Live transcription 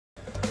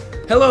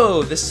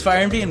Hello, this is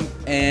FIReNVY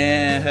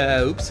and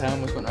oops, I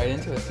almost went right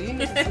into it. See,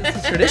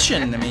 it's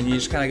tradition. I mean, you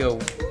just kind of go.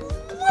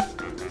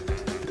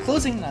 Whoop.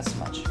 Closing, not so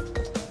much.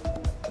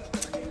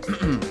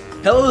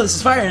 Hello, this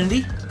is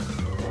FIReNVY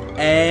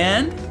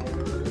and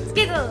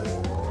Skiggle.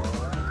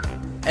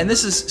 And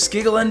this is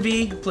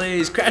SciggleNVY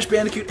plays Crash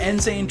Bandicoot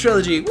and Sane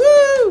Trilogy.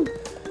 Woo!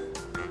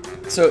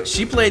 So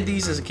she played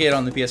these as a kid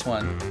on the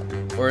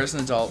PS1, or as an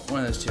adult,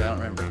 one of those two. I don't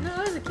remember. No,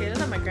 I was a kid. I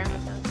thought my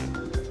grandma's house.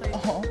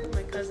 Like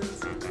my cousins.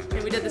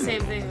 And we did the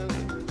same thing.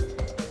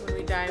 When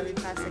we died, we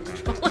passed the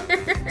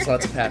controller. So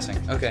lots of passing.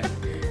 Okay.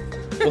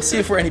 We'll see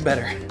if we're any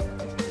better.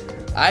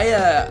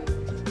 I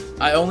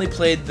only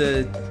played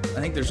I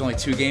think there's only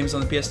 2 games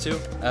on the PS2.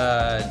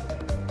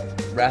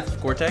 Wrath of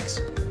Cortex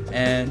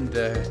and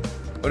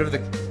whatever the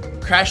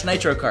Crash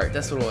Nitro Kart.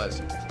 That's what it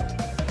was.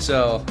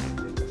 So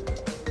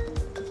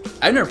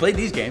I've never played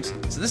these games,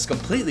 so this is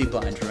completely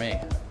blind for me.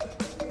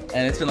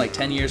 And it's been like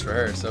 10 years for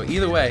her. So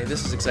either way,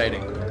 this is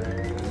exciting.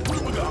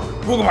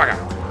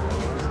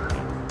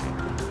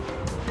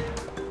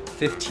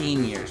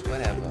 15 years,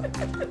 whatever.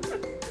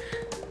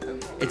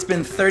 It's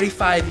been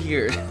 35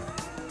 years.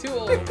 Too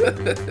old.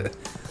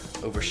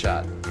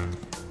 Overshot.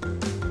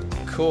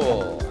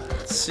 Cool.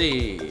 Let's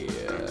see.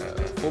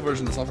 Full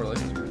version of the software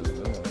license.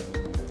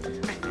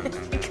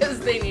 Because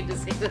they need to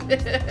see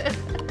it.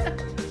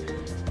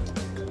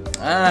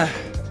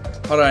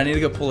 Hold on. I need to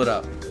go pull it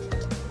up.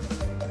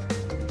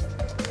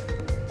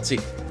 Let's see.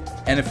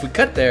 And if we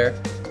cut there,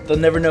 they'll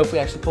never know if we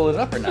actually pull it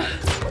up or not.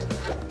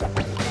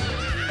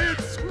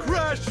 It's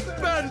Crash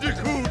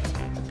Bandicoot!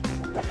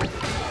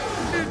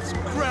 It's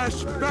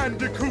Crash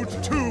Bandicoot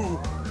 2!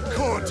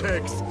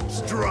 Cortex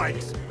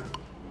Strikes!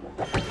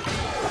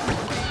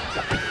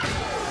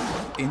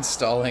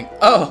 Installing.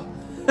 Oh!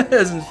 It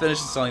hasn't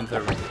finished installing the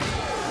third one.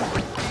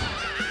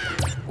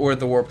 Or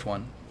the warped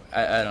one.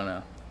 I don't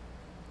know.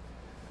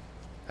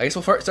 I guess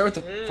we'll start with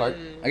the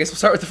I guess we'll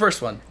start with the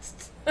first one.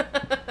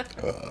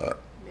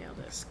 Nailed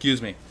it.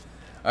 Excuse me.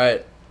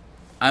 Alright.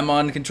 I'm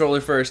on the controller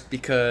first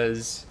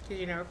because Because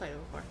you never played it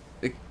before.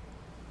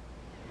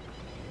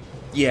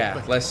 yeah,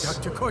 But less.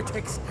 Dr.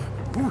 Cortex,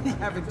 we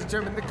haven't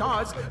determined the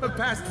cause of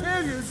past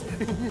failures.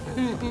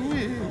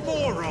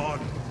 Moron!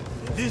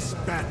 This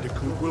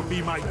Bandicoot will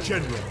be my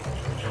general,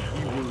 and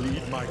he will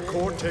lead my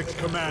Cortex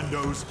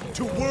commandos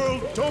to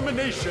world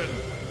domination.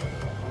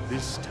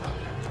 This time,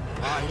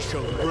 I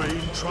shall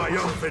reign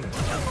triumphant.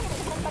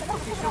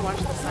 You should watch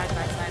the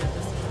side-by-side of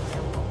this.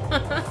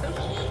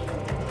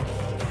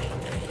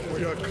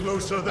 We are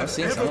closer than I've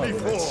seen some ever of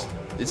them. before.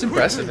 It's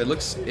impressive.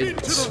 It's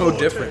Into so the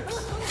different.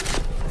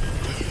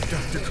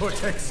 Dr.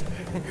 Cortex,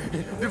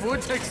 the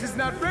vortex is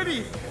not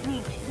ready.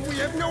 We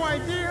have no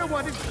idea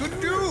what it could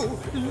do.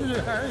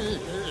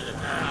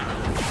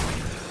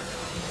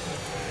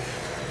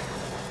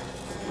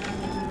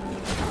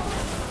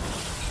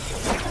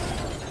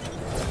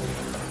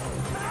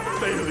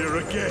 Failure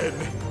again.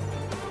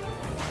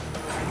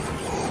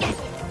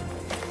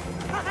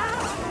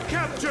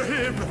 Capture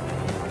him!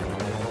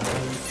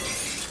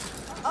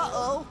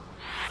 Uh-oh.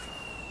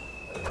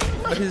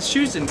 But his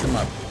shoes didn't come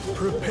up.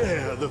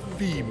 Prepare the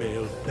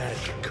female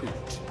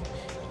Bandicoot.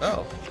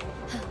 Oh.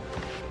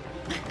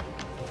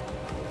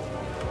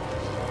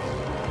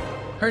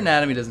 Her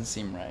anatomy doesn't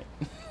seem right.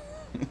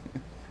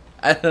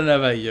 I don't know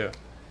about you.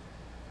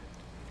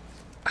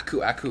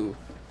 Aku.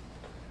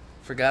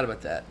 Forgot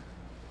about that.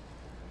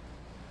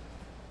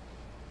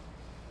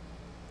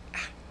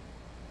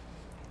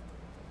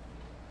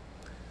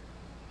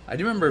 I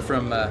do remember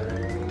from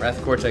Wrath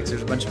of Cortex,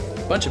 there's a bunch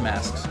of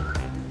masks.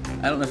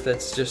 I don't know if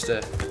that's just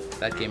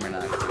that game or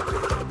not.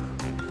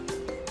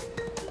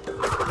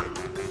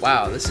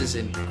 Wow, this is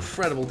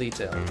incredible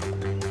detail.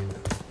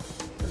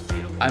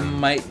 I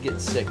might get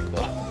sick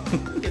though.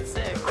 Get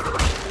sick.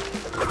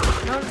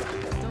 No,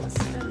 don't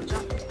spin,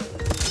 jump.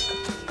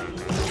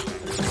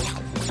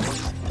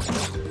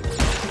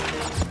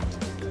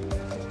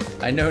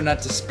 I know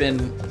not to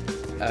spin,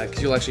 because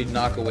you'll actually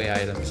knock away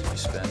items if you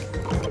spin.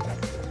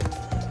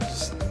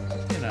 Just,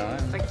 you know.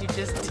 Like you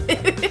just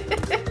did.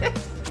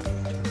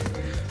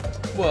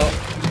 Well,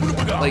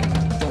 like,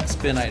 don't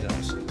spin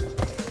items.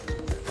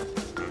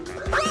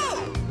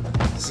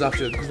 This is off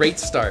to a great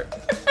start.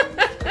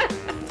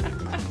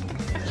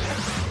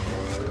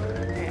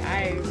 Okay,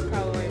 I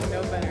probably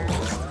know better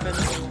than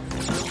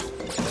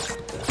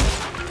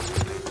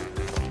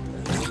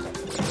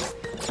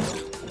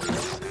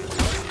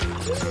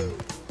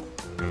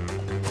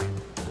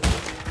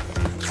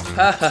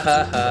Ha ha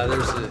ha ha,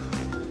 there's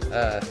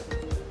a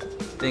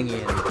thingy in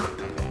it.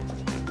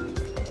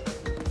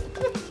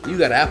 You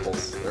got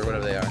apples, or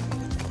whatever they are.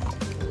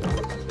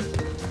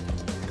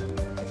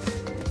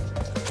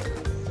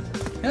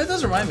 Yeah, that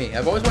does remind me.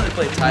 I've always wanted to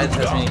play Thry the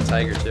Tasmanian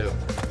Tiger too.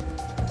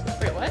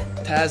 Wait, what?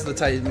 Thry the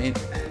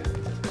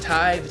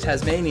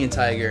Tasmanian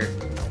Tiger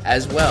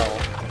as well.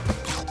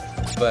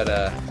 But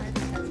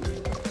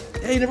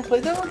yeah, you never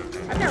played that one?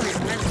 I've never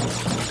even heard of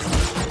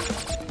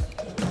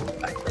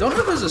I don't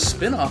know if it was a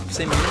spin-off,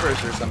 same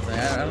universe or something.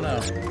 I don't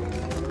know.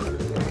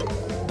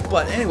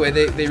 But anyway,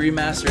 they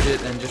remastered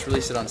it and just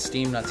released it on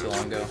Steam not too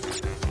long ago.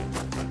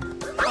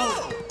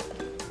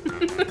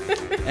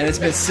 And it's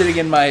been sitting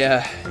in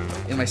my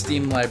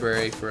Steam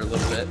library for a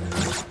little bit.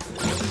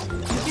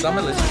 It's on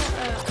my list. A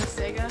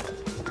Sega?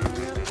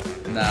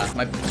 Nah,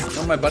 one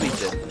of my buddies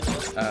did.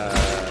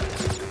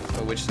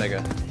 Oh, which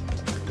Sega?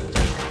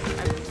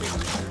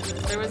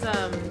 There was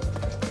a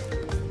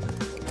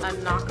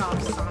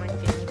knockoff Sonic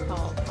game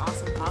called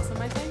Awesome Possum,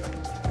 I think.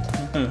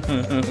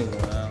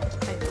 Wow.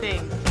 I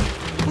think.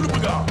 What have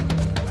we got?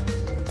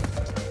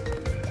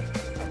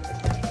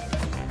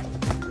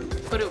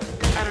 But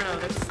I don't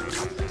know.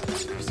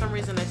 For some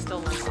reason, I still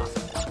like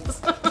Awesome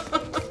Possum.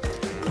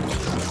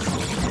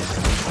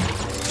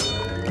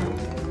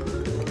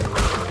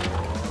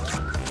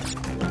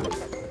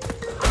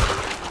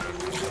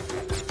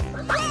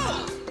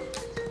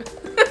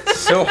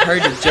 So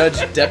hard to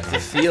judge depth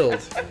of field.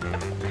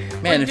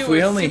 Man, if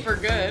we only super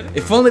good.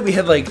 if only we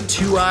had like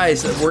two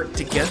eyes that worked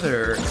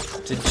together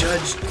to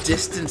judge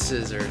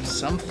distances or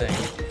something.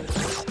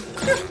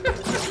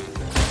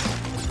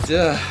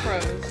 Duh.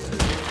 Pros.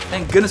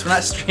 Thank goodness we're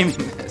not streaming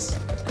this.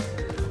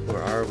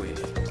 Or are we?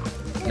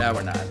 No,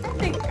 we're not.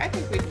 I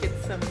think we'd get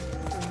some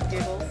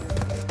giggles,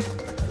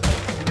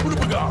 What have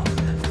we got?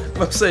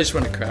 Mostly I just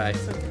want to cry.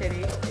 some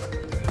pity.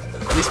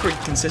 At least we're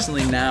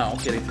consistently now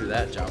getting through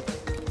that jump.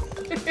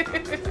 It's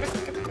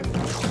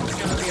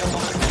gonna be a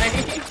long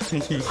night.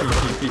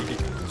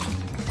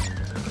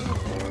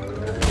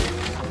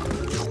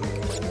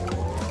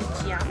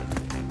 Yum.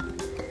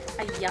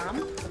 A yum.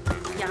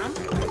 Yum.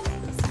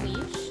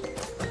 Squeeze.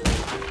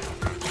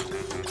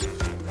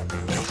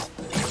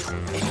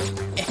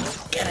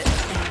 Get it.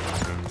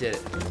 Did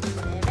it.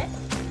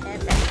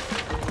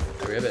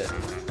 Ribbit.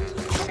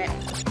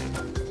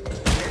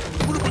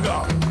 What have we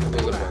got?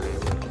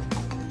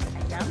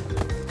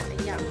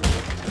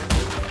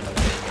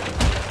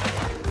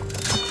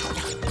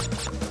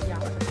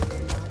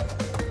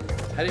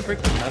 How do you break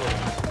the metal?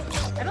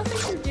 I don't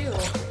think you do.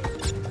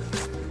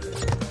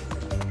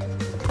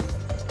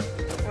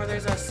 Or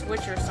there's a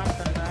switch or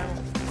something, but I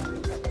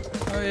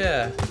don't. Oh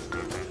yeah.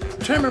 I'm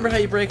trying to remember how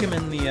you break them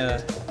in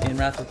the in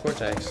Wrath of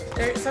Cortex.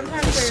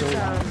 Sometimes It's so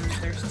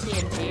there's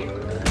TNT.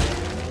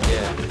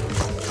 Yeah.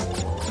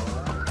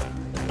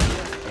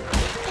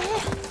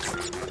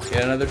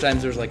 Yeah, and other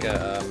times there's like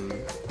a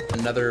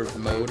another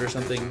mode or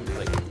something,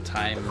 like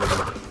time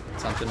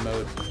something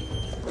mode.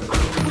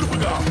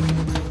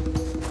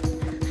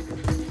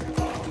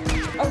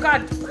 Oh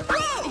god!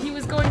 He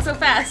was going so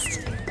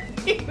fast.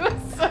 He was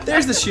so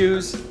There's the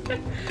shoes.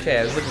 Okay,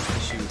 I was looking for the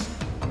shoes.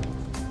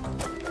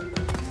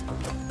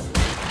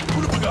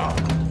 What have we got?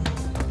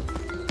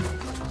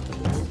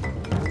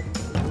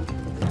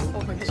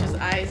 Oh my gosh, his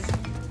eyes.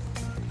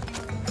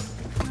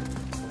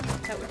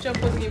 That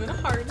jump wasn't even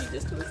hard, he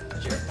just was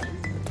jerky.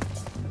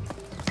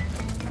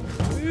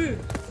 Ooh.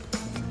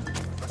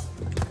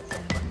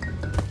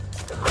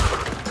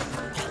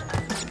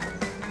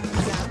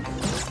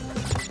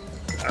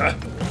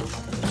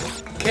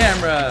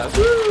 Camera!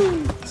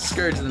 Woo!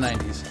 Scourge of the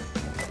 90s.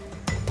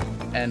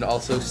 And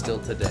also still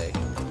today.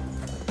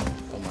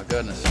 Oh my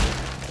goodness.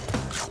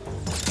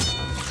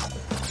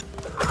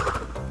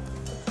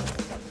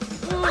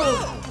 Ooh.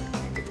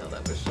 I could tell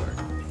that was short.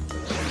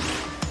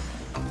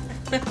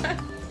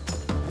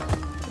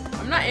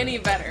 I'm not any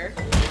better.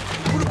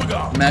 What have we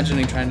got?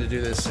 Imagining trying to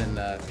do this in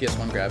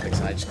PS1 graphics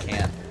and I just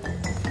can't.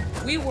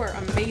 We were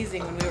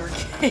amazing when we were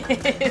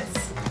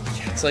kids.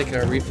 It's like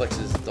our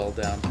reflexes dulled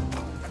down.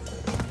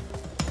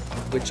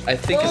 Which I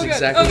think is God.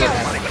 exactly Oh, what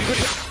God.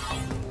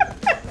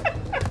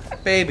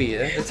 happened. Baby,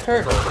 the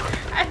turtle.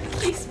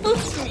 He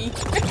spooked me.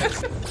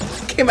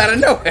 Came out of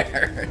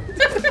nowhere.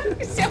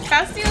 You see how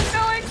fast he was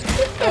going?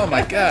 Oh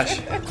my gosh.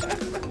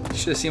 You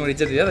should have seen what he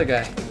did to the other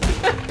guy.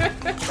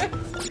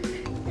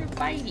 You're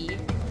bitey.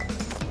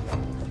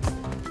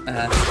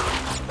 Uh-huh.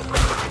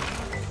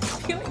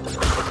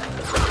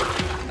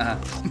 Uh-huh.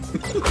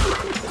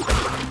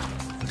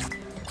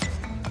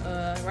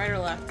 Right or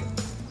left?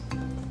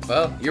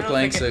 Well, you're I don't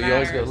playing, think so it you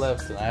always go matters.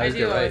 left, and I I always do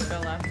go right. always go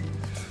left.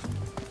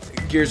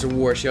 Gears of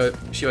War, she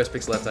always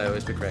picks left, I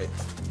always pick right.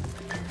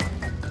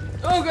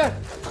 Oh god!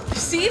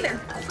 See, they're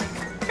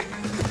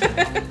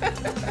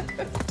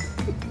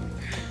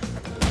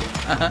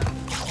Uh-huh.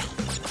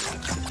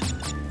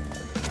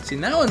 See,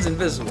 that one's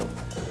invisible.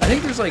 I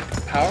think there's like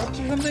power-ups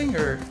or something,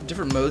 or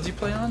different modes you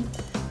play on.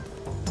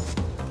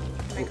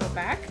 Can I go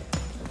back?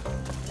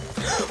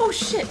 Oh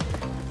shit!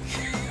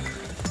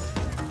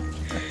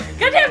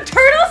 Goddamn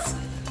turtles!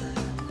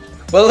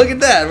 Well, look at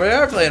that. We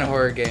are playing a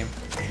horror game.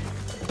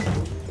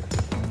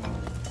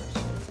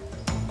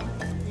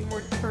 Need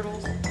more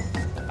turtles.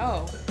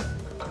 Oh.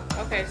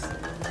 Okay.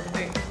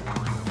 Wait.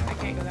 I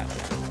can't go that way.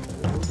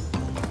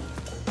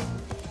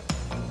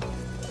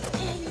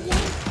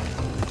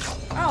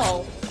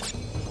 Oh.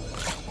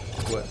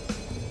 What?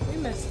 We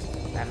missed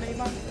that many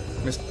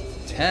boxes. Missed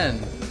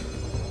 10.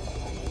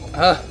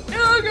 Ah.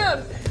 Oh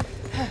god!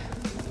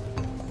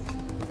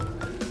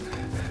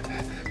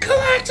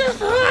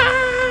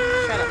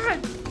 Shut up.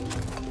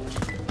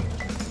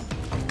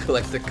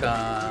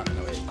 Collecticon.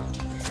 No, wait.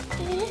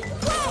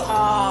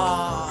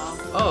 Oh.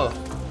 Oh.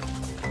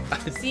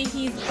 See,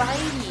 he's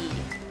bitey.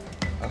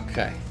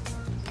 Okay.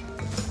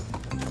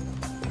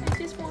 I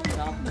just wanted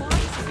all the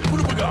boxes. What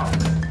have we got?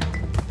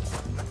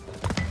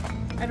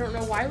 I don't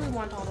know why we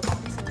want all the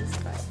boxes,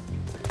 but.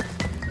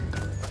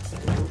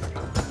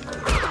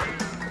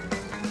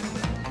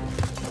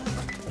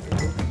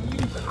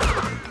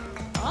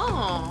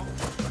 Oh.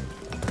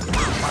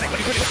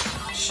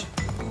 Shh.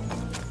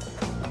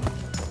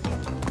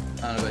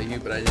 I don't know about you,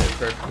 but I did it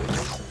perfectly.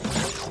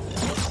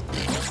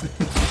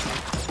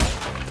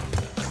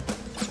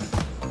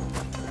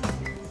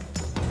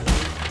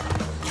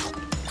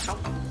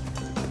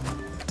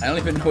 I don't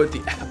even know what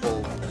the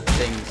apple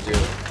things do.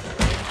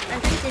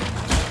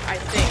 I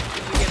think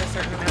if you get a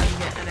certain amount, you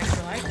get an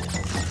extra life.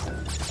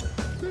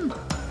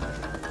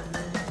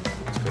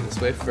 Let's go this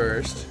way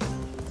first.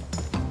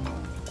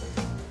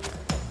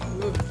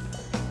 Ooh.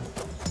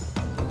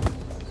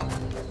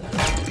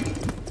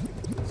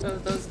 So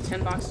those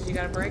 10 boxes you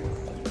gotta break?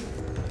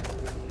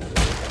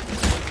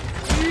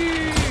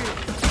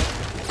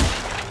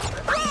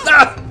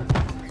 Ah!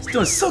 It's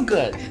doing so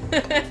good.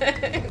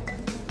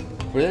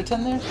 Were there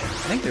 10 there? I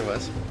think there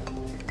was.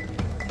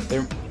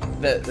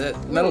 The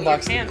metal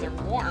box. Your hands are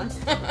warm.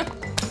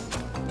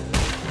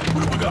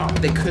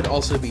 They could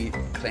also be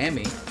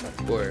clammy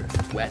or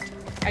wet.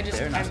 I just.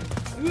 They're not.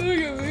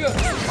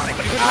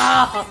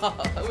 Ah!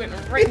 It went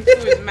right into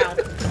his mouth.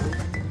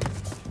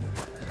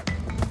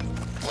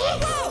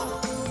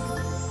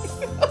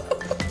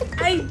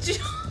 I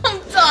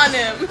jumped on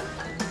him.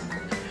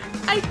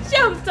 I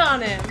jumped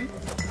on him.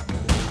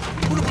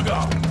 What have we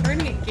got? We're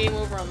gonna get game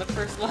over on the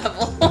first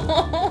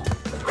level.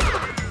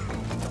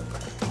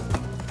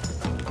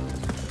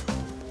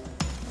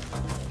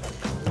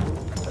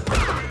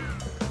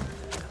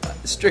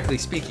 Strictly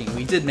speaking,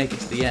 we did make it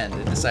to the end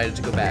and decided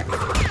to go back.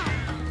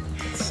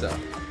 So,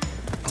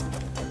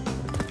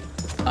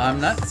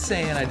 I'm not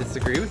saying I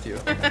disagree with you.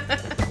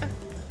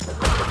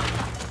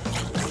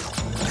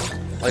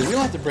 Like, we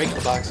don't have to break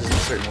the boxes in a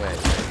certain way.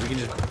 Right? We can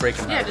just break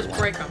them. Yeah, just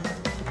break them.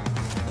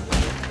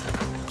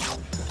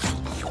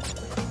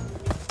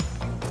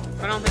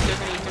 I don't think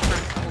there's any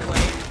different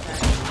ways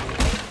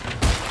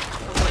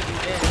of what you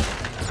did.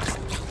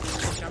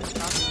 Jump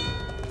top.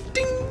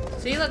 Ding!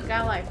 See, look,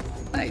 got life.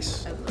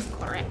 Nice. That was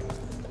correct.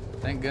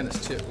 Thank goodness,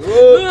 too.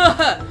 What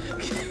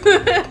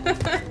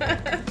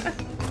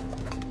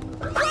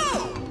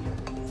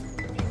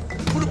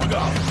have we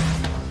got?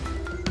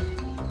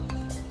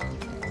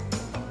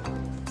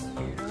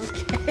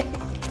 Okay.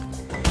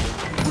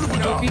 What have we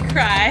Hope got? you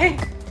cry.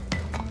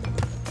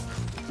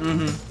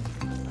 Mm-hmm.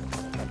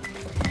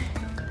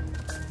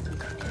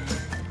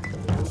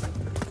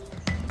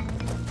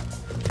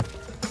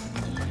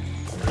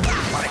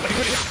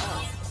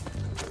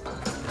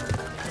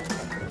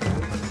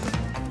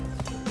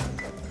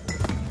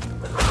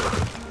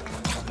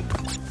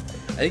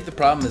 I think the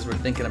problem is we're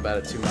thinking about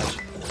it too much.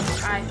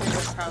 I think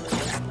that's probably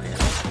exactly it.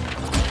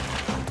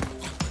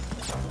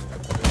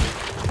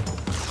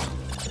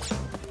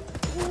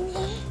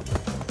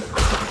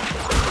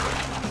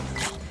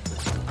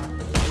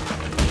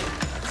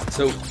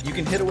 So you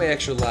can hit away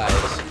extra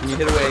lives. Can you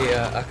hit away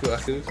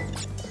aku-akus?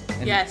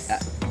 And Yes.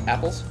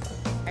 Apples?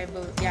 I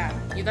believe, yeah.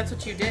 That's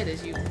what you did.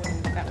 Is you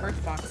when that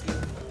first box you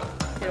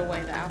hit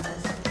away the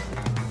apples.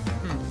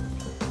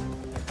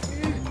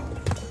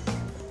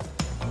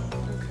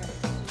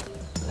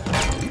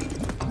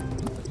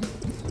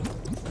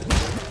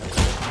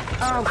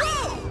 Oh.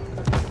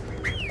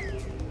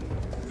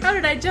 How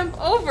did I jump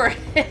over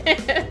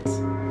it?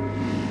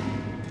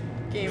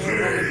 Game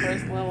over on the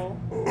first level.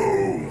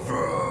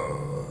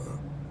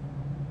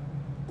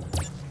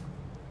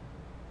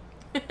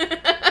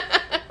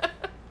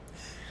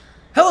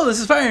 Hello, this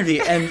is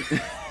FIReNVY and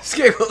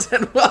Skiggles,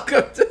 and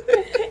welcome to...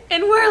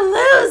 And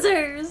we're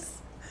losers!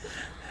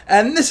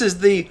 And this is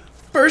the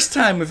first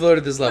time we've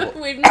loaded this level.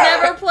 We've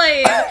never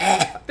played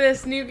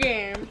this new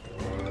game.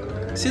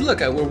 See, look,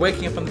 we're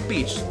waking up on the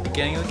beach,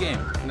 beginning of the game.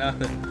 No.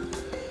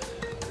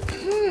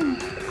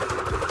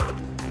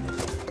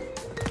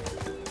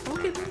 We'll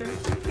get through.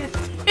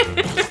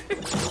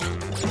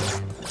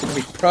 We're gonna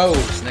be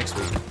pros next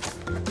week.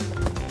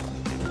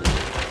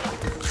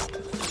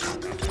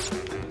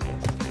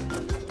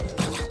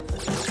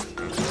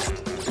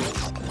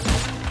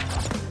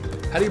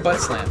 How do you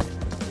butt slam?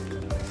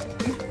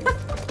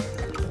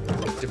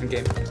 Different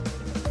game.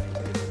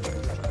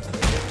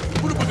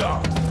 What have we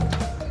got?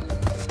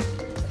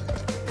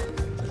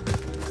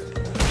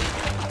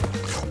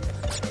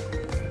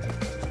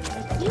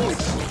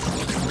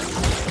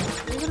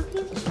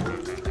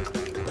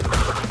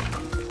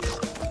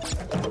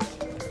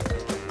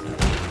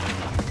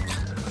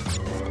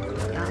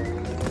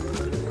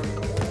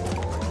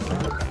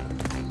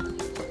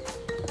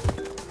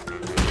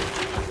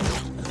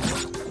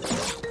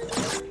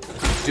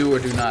 Do or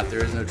do not,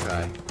 there is no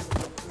try.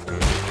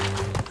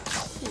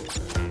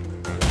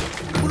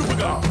 What have we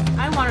got?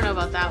 I want to know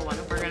about that one,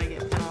 if we're going to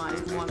get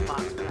penalized one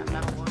box for that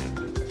metal one.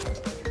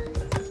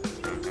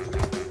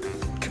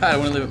 God, I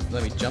want to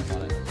let me jump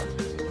on it.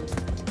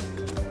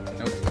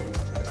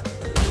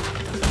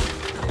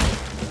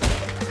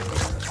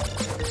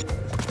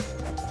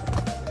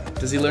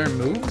 Does he learn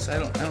moves? I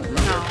don't remember.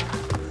 No.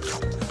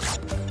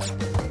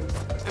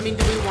 I mean,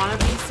 do we want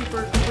to be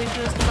super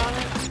completionist about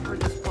it, or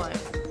just play?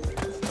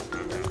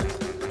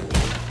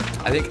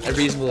 I think a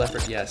reasonable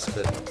effort, yes,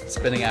 but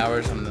spending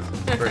hours on the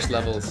first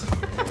levels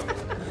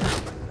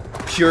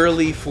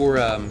purely for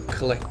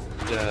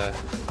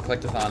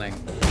collectathoning.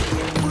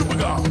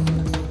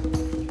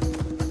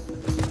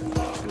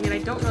 I mean, I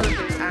don't know that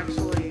there's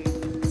actually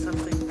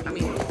something. I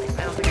mean, I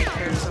don't think I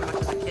cared so much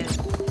as a kid,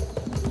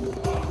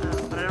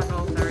 but I don't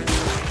know if there is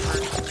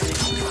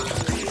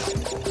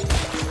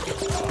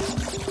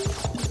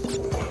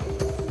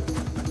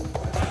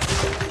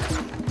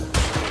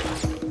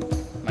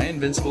Am I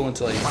invincible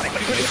until I...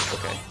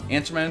 Okay.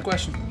 Answer my own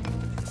question.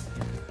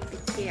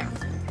 Yeah.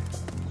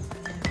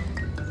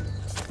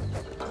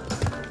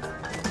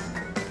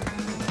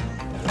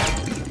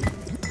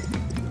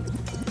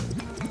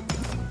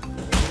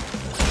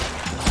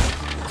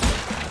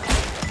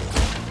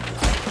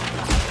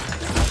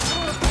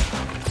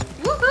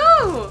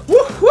 Woohoo!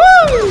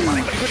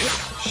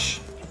 Woohoo! Shh.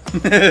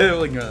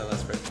 We'll ignore that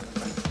last part.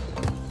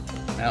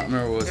 I don't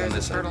remember what was on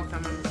this side. Turtle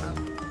coming up.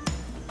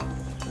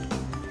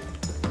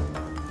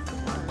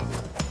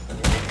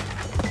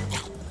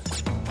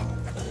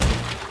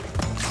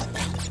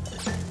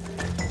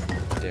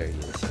 There he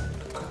is.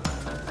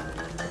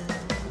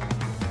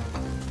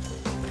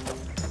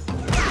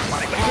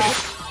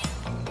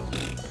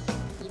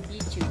 He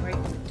beat you right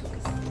in the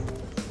twist.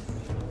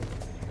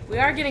 We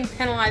are getting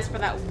penalized for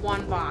that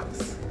one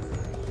box.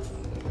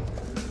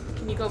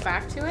 Can you go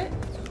back to it?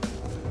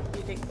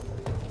 You think?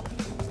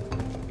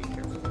 Be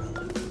careful.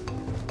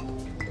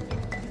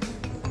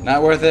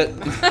 Not worth it.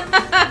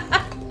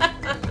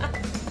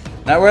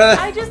 Not worth it.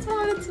 I just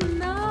wanted to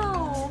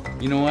know.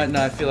 You know what?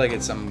 No, I feel like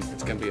it's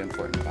gonna be an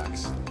important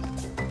box.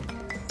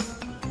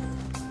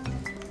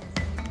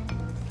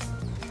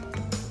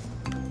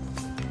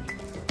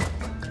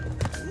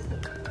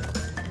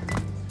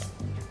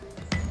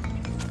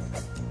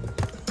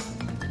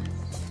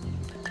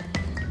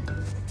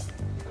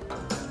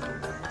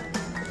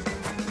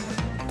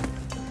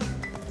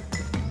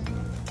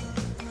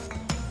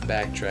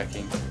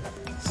 Backtracking.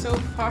 So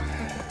far.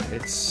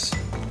 It's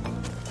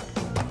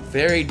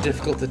very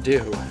difficult to do.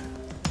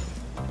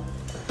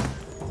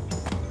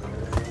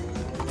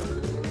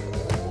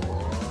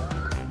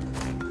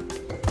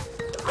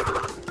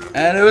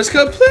 And it was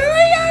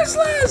completely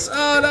useless!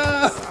 Oh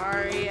no!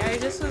 Sorry, I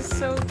just was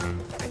so...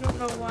 I don't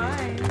know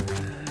why.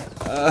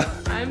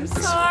 I'm this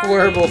sorry.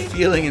 horrible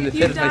feeling in the If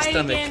you pit of my die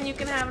stomach. again, you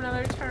can have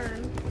another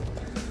turn.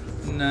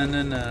 No,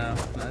 no, no.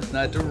 That's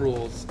not the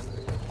rules.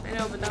 I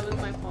know, but that was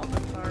my fault.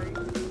 I'm sorry.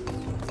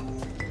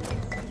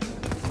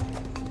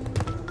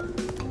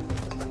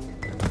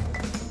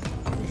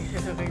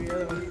 Maybe the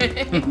other one.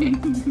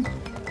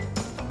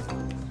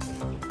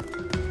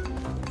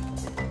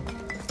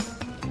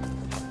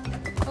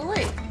 Oh,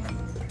 wait.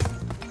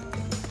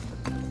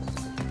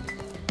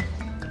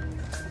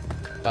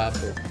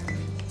 Babu.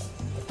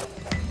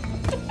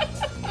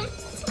 I'm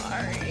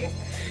sorry.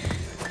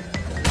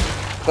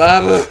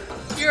 Babu!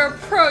 You're a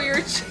pro. You're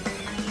a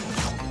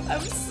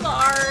I'm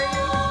sorry.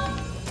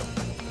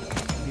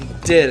 You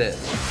did it.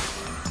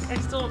 I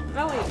still...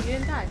 No, wait. You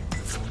didn't die.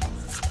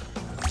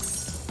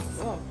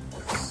 Whoa.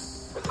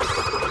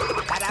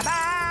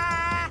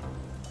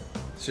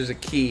 So there's a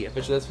key. I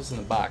bet you that's what's in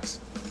the box.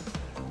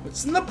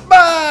 What's in the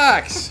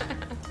box?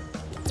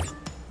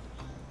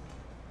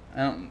 I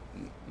don't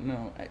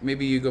know.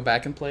 Maybe you go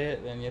back and play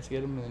it, then you have to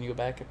get them, and then you go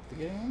back up the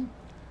game.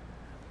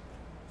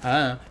 I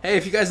don't know. Hey,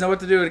 if you guys know what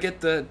to do to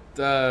get the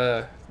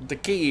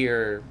key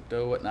or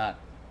the whatnot,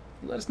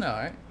 let us know. All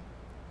right,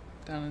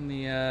 down in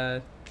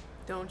the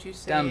Don't you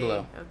say... down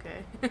below.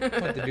 Okay. What,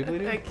 the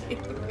doobly-doo? Okay.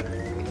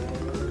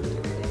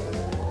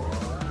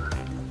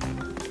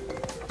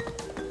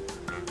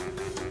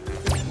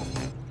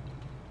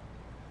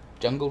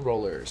 Jungle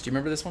Rollers. Do you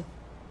remember this one? Do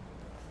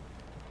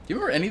you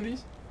remember any of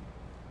these?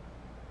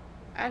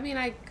 I mean,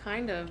 I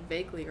kind of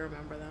vaguely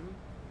remember them.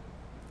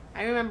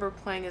 I remember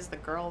playing as the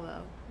girl,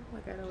 though.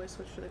 Like, I'd always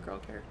switch to the girl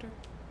character.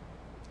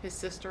 His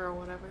sister or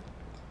whatever.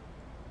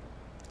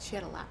 She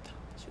had a laptop.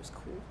 She was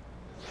cool.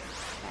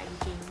 Baggy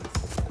jeans.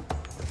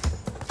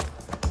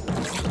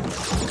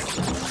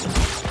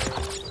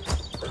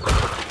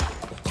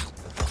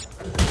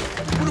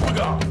 What do we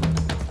got?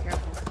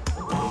 Careful.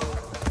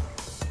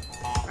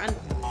 Run.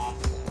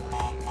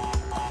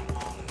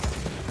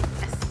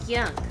 A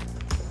skunk.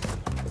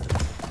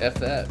 F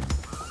that.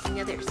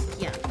 Another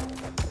skunk.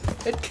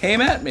 It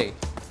came at me.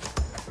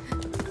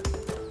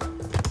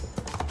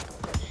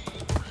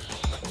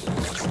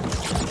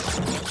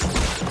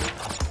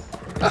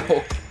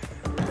 Oh.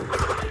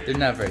 They're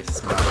not very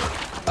smart.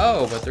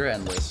 Oh, but they're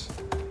endless.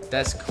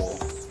 That's cool.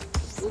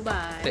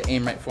 Goodbye. They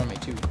aim right for me,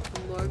 too.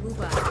 More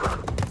goodbye.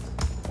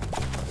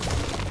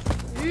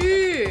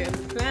 Ooh, I'm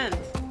friend.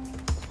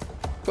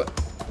 What?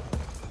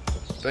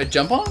 Do I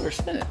jump on it or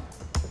spin it?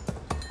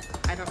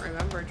 I don't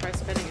remember. Try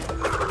spinning it.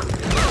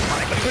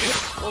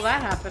 Well,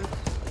 that happened.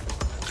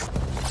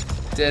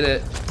 Did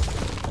it.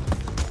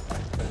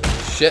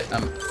 Shit,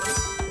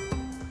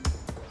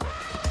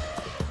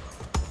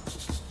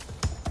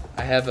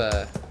 I have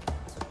a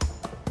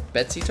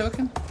Betsy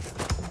token.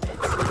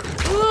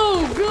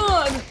 Oh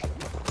god!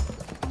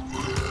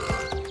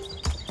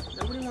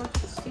 Nobody wants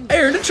to see me. I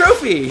earned a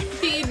trophy.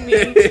 Feed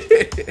me.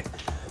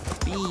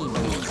 Feed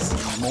me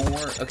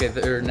Seymour. Okay,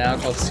 they're now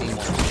called Seymour.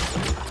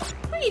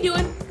 What are you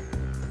doing?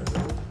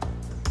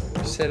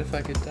 You said if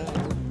I could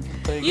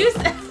die. You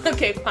said.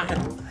 Okay,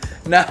 fine.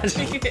 Nah. What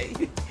have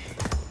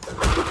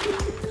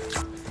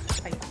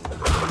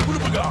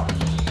we got?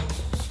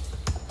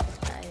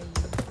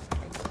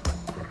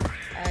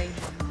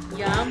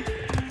 Yum.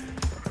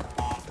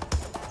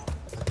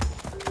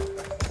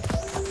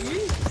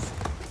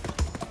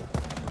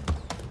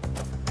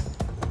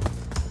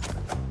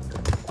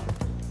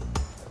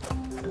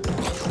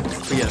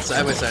 But yeah,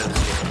 side by side of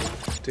this game.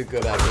 To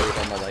go back to it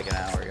almost like an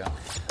hour ago.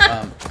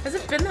 Has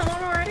it been that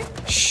long already?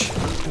 Shh.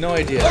 No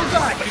idea. Oh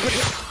god!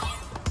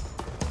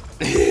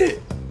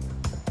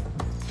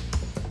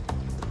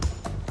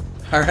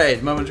 All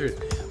right, moment of truth.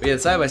 But yeah,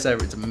 side by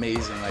side, it's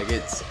amazing. Like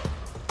it's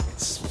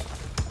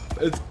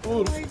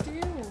What do I do?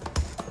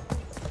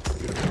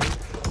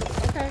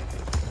 Okay.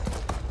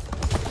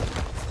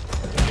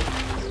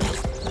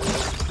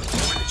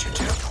 What did you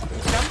do?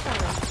 Jumped on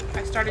him.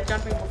 I started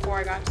jumping before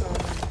I got to him.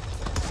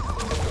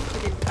 He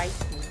didn't bite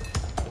me.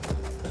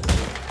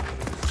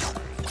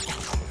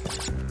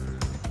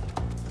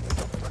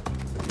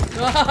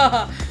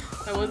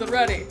 I wasn't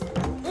ready.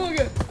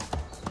 Okay.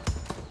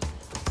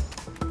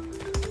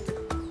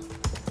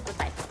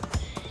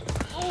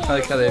 I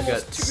like how they've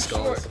got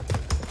skulls.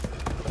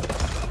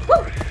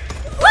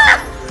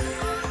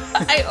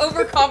 I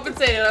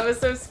overcompensated. I was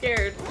so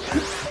scared.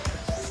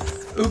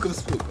 Ookum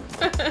spookum.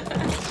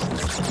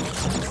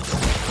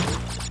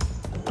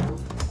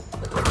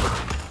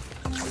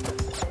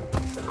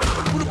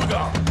 What have we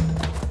got?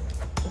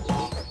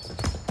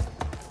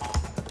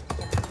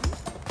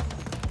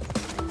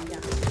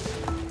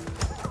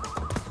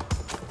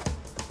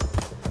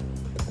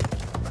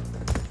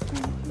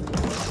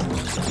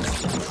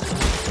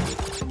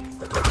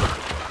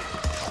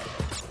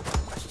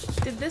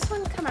 Did this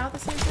one come out the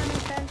same time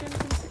as Bandicoot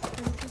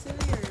and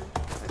Kazooie, or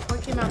like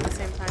what came out the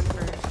same time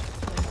for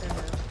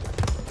Nintendo?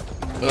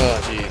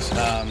 Oh jeez.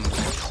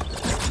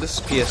 This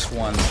is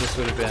PS1. So this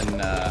would have been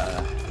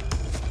yeah,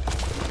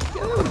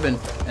 that would have been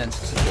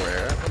N64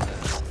 era.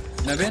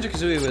 No,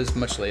 Banjo-Kazooie was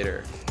much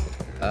later.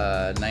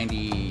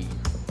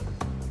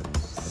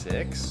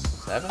 96,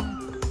 7.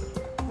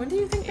 When do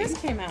you think this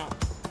came out?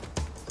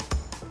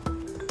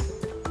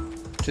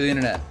 To the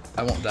internet.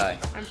 I won't die.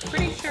 I'm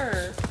pretty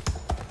sure.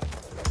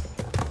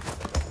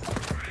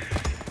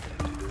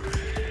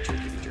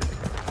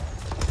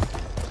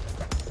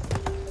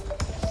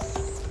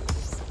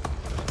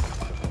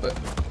 But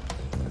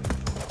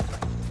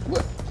what?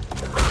 What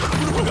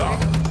have we got?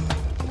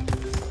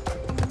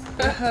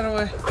 How do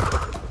I?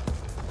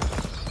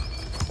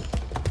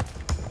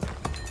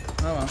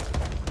 Oh well.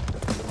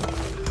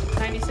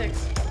 96.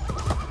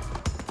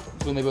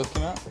 When they both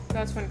came out?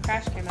 That's when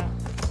Crash came out.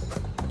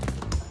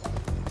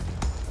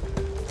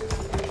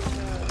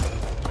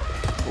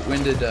 But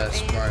when did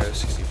Super Mario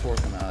 64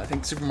 come out? I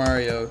think Super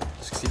Mario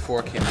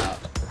 64 came out.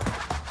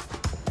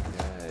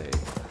 Yay.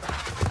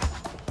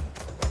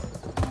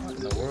 What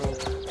in the world?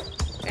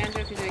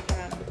 Banjo-Kazooie came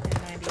out in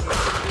 98.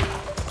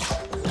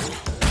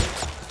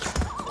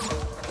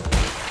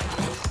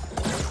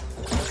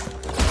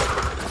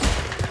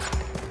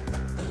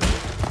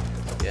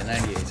 Yeah,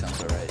 98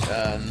 sounds alright.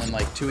 And then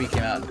like 2E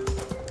came out.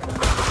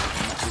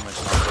 Not too much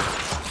longer.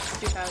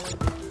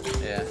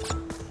 2000. Yeah.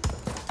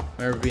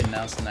 Remember being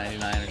announced in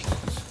 99 or something.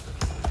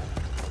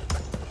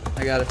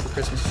 I got it for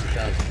Christmas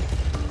 2000.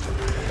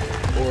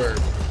 Or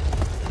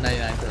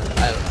 99,000.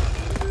 I don't know.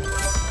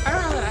 I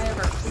don't know that I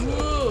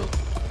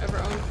ever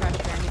owned Crash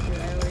Bandicoot.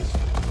 I always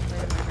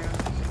played it on my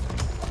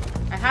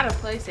own. I had a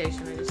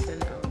PlayStation, I just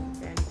didn't own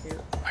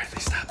Bandicoot. Why did they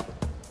stop?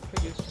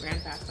 Because you just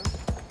ran past them.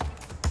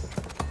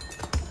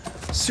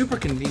 Super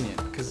convenient,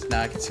 because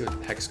now I can see what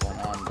the heck's going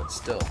on, but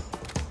still.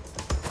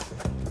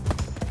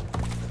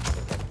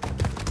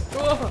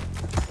 Oh.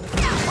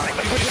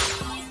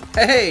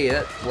 Hey,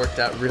 that worked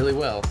out really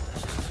well.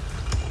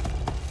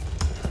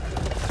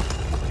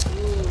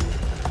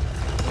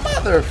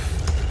 Mother.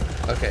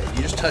 Okay,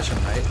 you just touch him,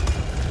 right?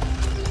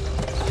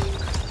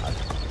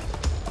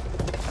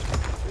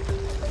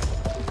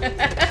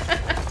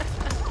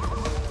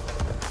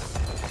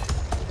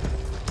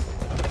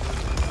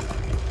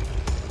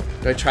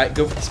 Do I try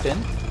go for the spin?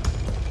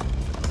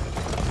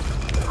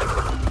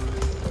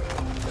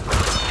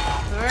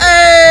 Alright.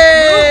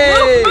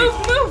 Hey!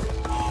 Move!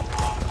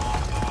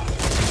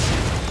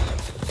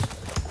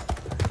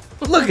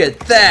 Look at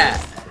that!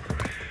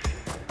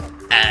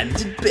 I'm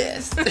the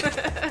best.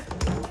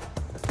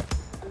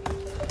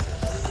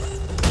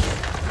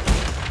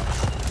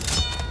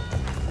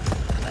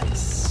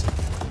 Nice.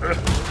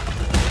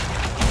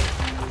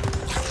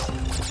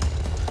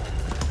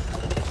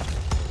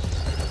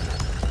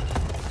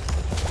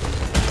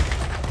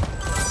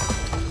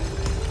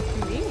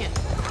 Convenient.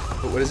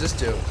 But what does this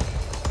do?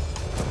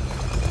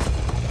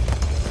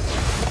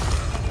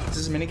 Is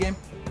this a minigame?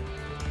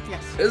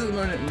 Yes. This is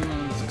more.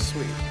 This looks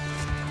sweet.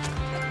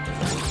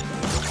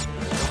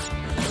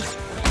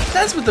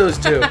 That's what those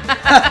do.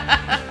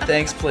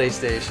 Thanks,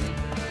 PlayStation.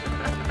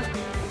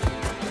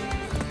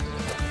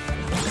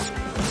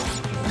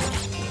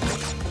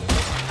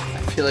 I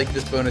feel like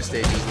this bonus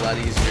stage is a lot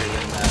easier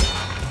than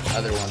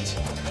other ones.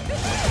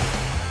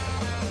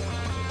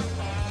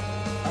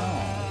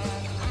 Oh.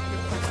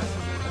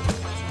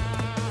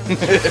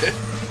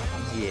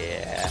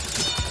 Yeah.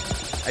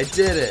 I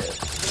did it.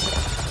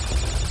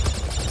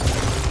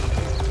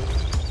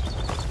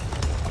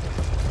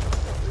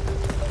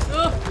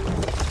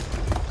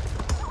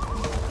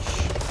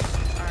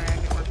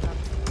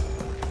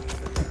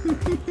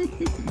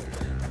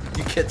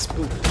 You get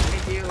spooked. I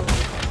do.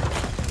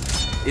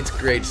 It's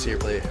great to see her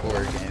play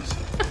horror games.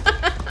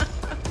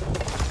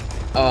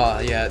 Oh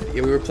yeah,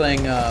 we were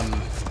playing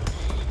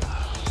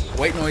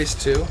White Noise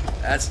 2.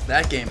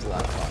 That game's a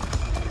lot of fun.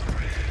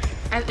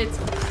 And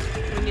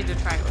we need to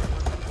try it.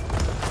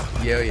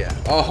 Yeah.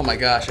 Oh my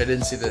gosh, I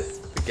didn't see the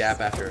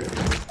gap after it.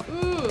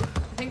 Ooh,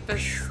 I think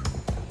this.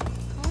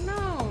 Oh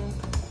no.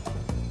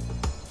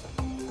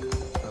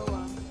 Oh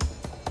well.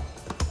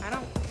 I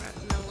don't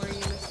know where you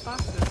missed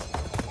boxes.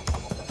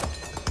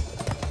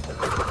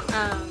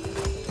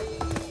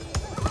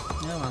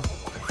 Yeah, well.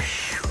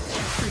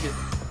 Pretty good.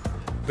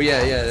 But yeah,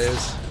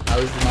 I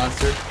was the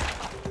monster.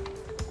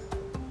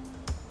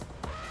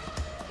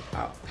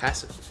 Wow,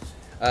 passive.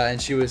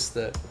 And she was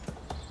the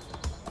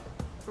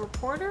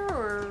reporter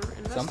or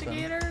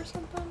investigator or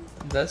something?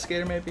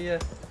 Investigator maybe, yeah.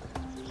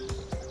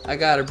 I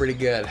got her pretty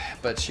good,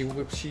 but you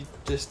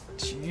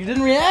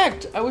didn't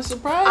react. I was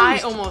surprised. I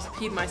almost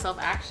peed myself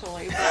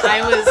actually, but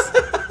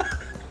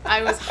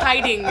I was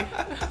hiding.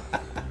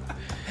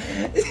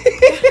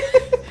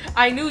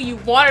 I knew you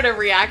wanted a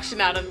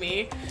reaction out of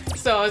me,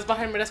 so I was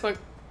behind my desk going,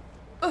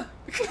 ugh.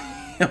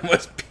 You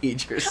almost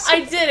peed yourself.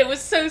 I did. It was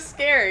so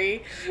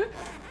scary.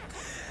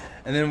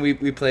 And then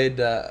we played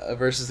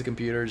versus the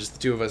computer, just the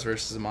two of us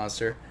versus a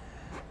monster.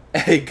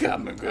 It got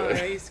me good. Oh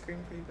yeah, you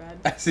screamed pretty bad.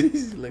 I see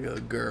like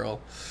a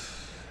girl.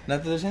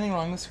 Not that there's anything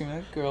wrong with screaming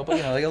like a girl, but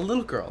you know, like a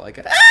little girl, like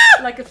a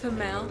like a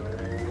female.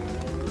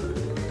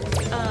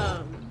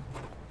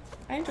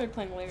 I enjoyed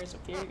playing Layers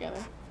of Fear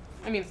together.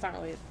 I mean, it's not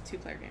really a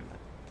two-player game, but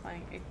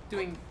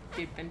doing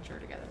the adventure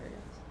together, I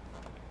guess.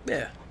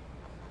 Yeah.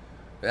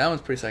 But that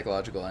one's pretty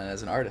psychological, and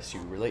as an artist,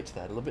 you relate to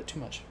that a little bit too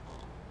much.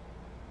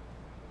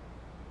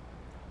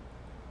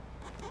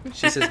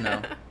 She says no,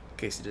 in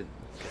case you didn't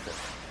get that.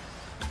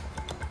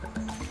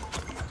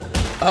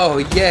 Oh,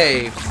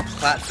 yay!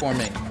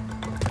 Platforming.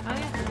 Oh,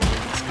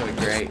 yeah. It's going to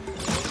be great.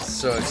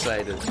 So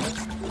excited.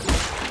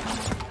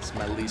 It's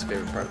my least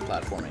favorite part of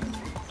platforming.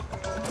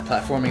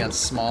 Platforming on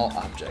small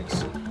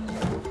objects.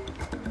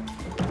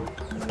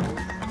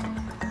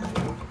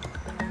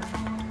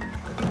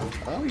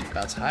 Oh, you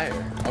bounce higher.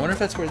 I wonder if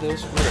that's where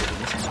those were in this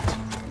one.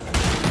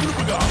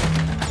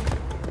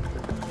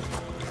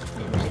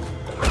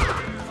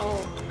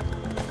 Oh.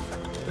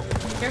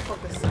 Careful,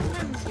 because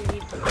sometimes you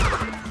need to...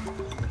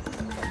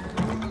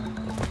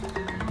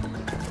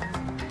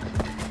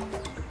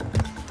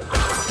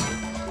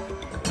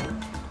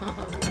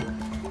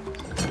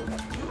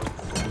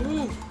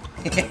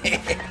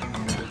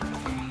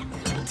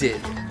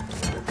 Did.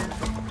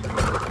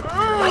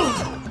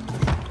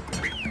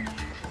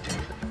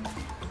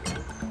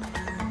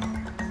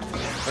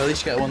 Or at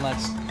least you got one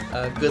last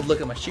good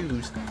look at my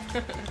shoes.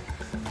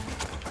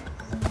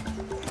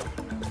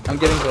 I'm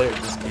getting better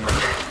at this game.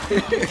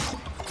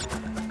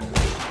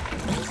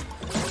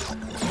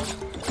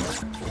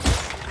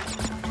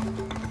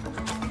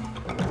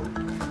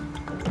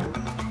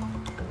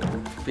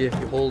 If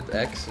you hold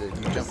X, you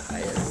jump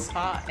higher.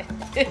 Saw it.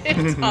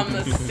 It's on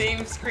the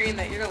same screen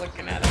that you're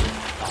looking at. I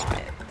saw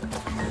it.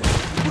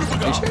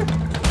 Are you sure?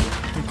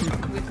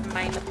 With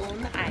my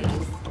own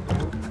eyes.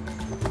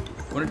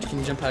 I wonder if you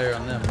can jump higher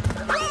on them.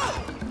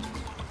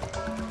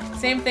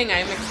 Same thing.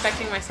 I'm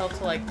expecting myself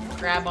to like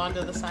grab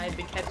onto the side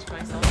to catch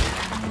myself.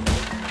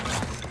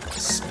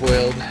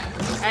 Spoiled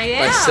I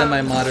am. by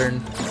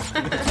semi-modern,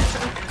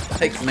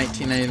 like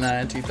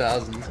 1999,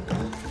 2000s.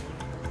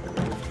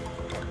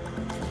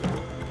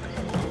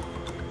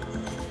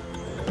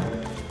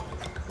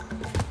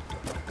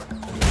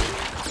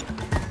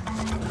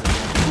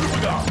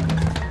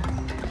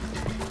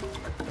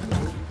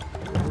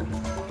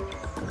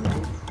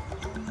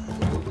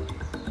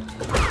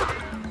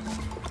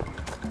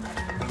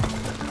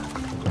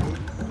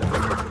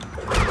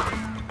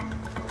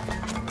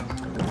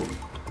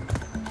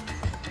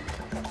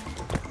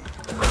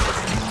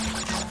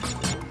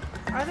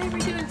 Are they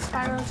redoing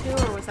Spyro 2,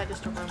 or was that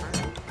just a rumor?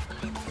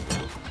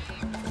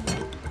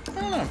 I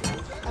don't know.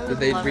 I Did would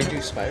they love redo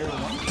it. Spyro 1?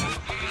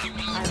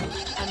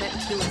 I meant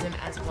 2 as in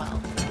as well.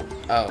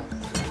 Oh.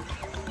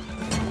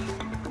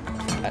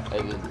 I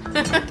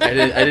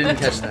didn't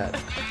catch that.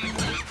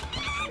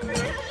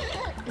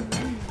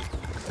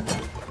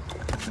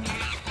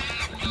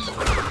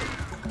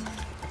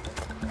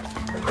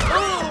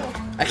 Oh!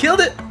 I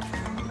killed it!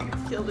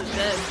 Killed it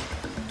dead.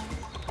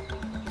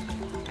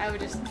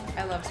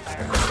 I love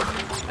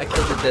Spyro. I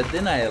killed the dead,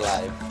 then I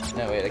alive.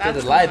 No, wait, I killed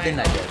it alive, then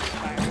I dead.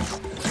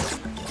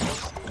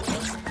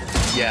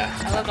 Yeah.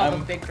 I love all the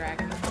big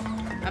dragons.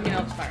 I mean, I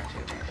love Spyro too.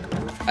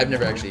 I've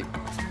never actually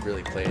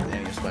really played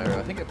any of Spyro.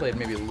 I think I played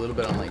maybe a little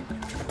bit on like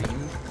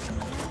Dream.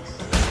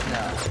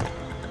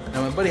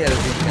 No, my buddy had a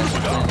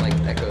Dreamcast playing like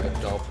Echo the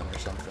Dolphin or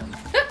something.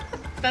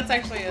 That's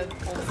actually an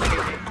old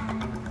Sega game.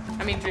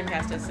 I mean,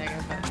 Dreamcast is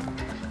Sega, but.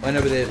 Well, I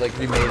know, but they like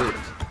remade it,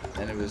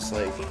 and it was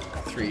like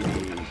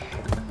 3D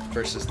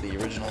versus the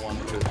original one,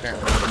 which was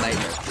apparently a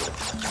nightmare.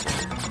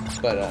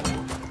 But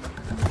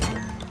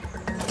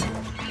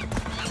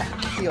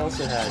he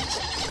also had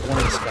one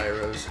of the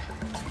Spyros.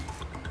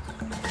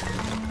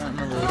 I don't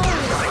remember which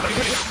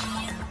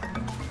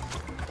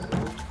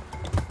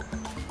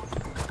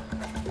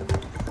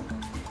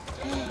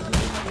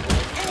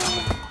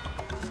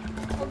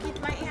Go get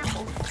my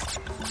apples.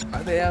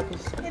 one. Are they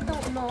apples? I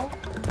don't know.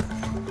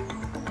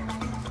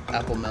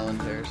 Apple, melon,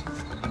 pears.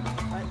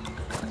 What?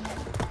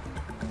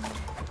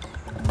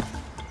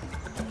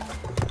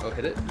 Oh,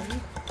 hit it?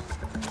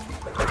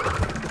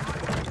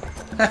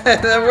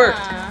 That worked!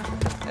 Ah.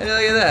 Hey,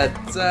 look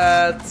at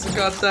that. It's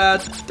got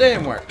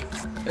damn work.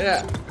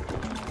 Yeah.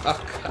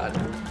 Oh, God.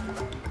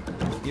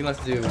 You don't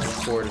have to do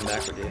forward and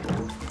backward, do you?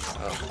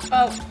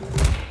 Oh.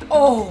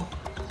 Oh.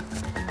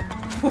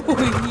 Oh,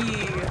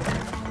 yeah.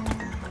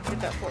 Hit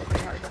that forward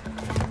pretty hard.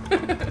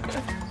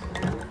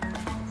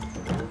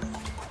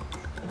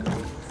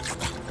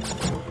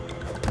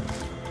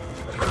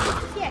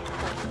 Yeah.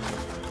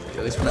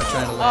 At least we're not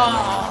trying to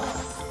land.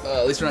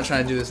 At least we're not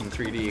trying to do this in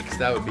 3D, because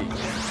that would be.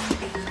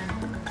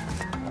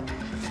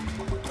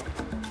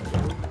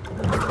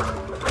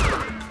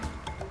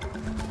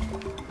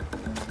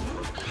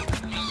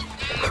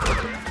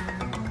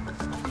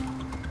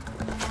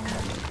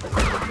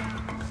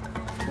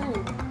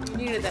 Ooh, you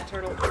needed that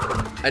turtle.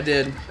 I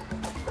did.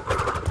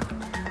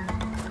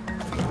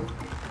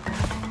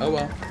 Oh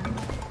well.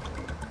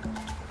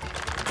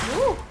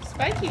 Ooh,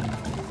 spiky.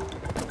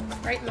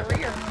 Right in the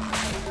rear.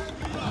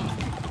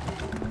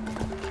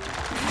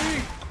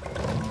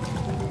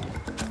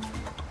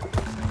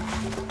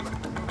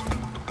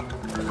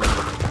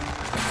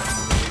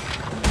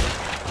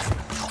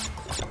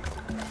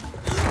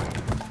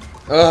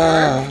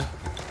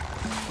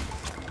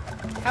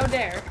 How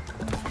dare.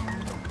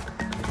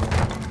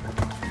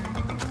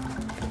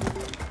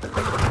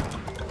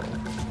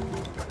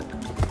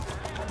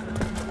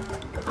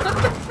 What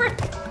the frick?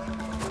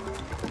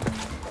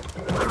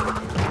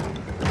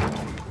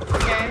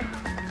 Okay.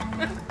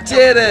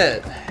 Did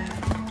it!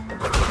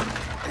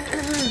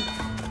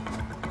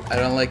 I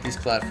don't like these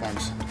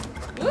platforms.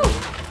 Woo!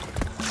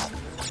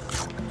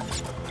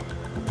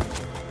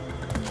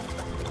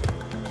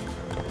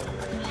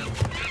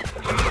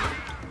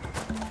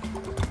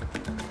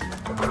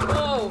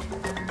 Whoa!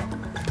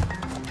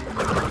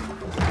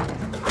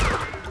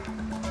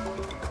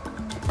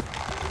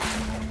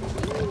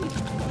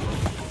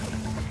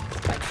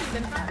 Spicy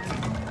than hot.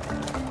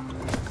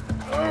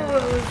 Oh,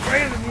 it was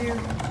random here.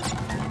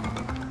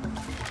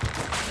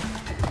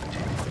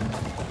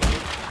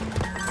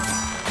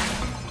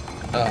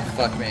 Oh,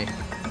 fuck me.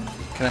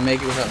 Can I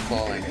make it without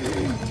falling?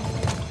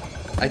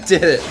 I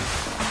did it!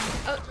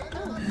 Oh,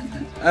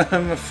 no.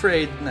 I'm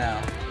afraid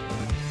now.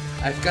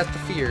 I've got the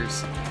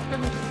fears.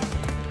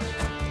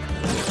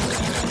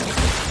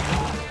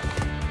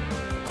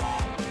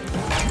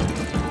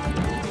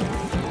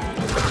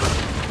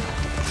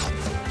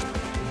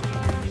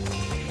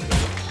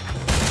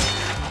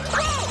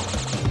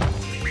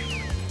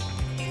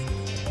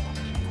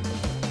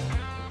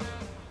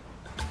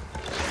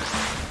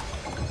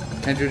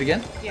 Can I do it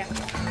again? Yeah.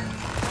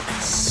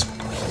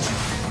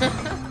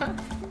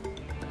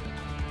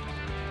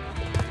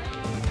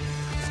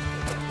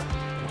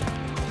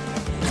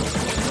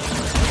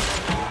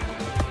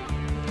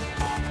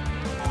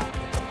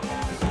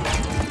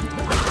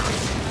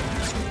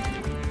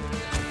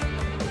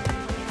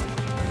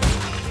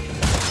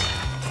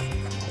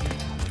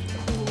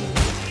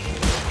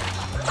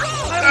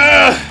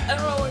 I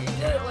don't know why you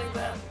did it like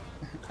that.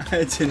 I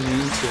didn't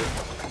mean to.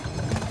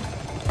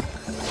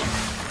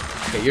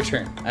 Okay, your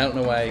turn. I don't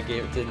know why I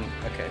didn't.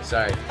 Okay,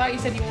 sorry. I thought you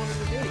said you wanted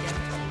to do it again.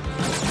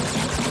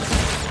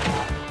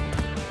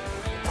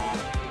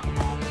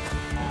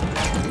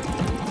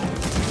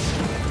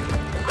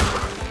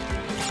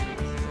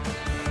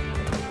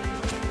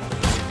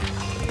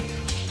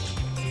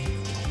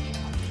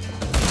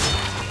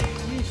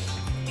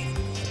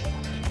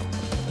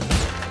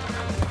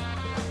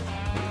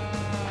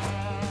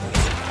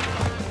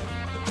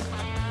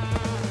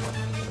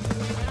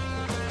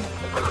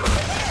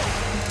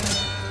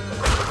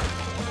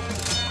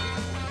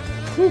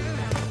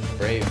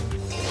 Brave.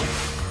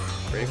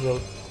 Brave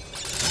little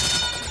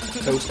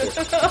toaster.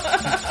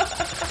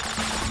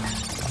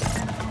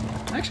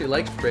 I actually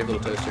liked Brave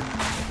Little Toaster. So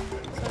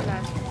did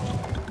I.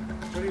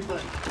 What are you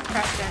playing?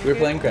 Crash Bandicoot. We were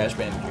playing Crash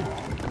Bandicoot.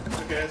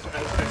 Okay, I saw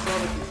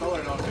the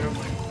controller out there. I'm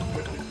like,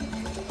 what did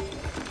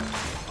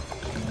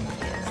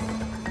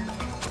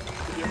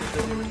you ever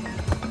play the original?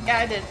 Yeah,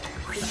 I did.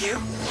 Did you?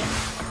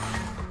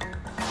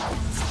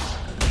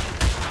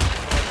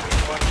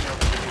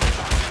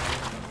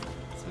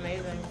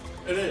 amazing.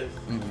 It is.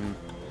 Mm-hmm.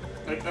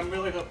 Like, I'm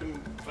really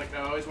hoping, like,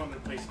 I always wanted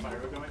to play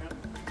Spyro growing up.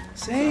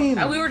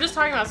 Same. We were just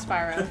talking about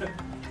Spyro.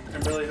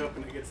 I'm really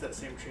hoping it gets that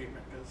same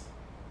treatment, because...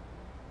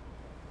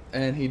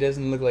 And he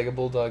doesn't look like a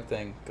bulldog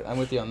thing. I'm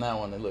with you on that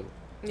one. It looked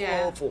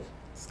awful.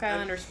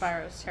 Skylander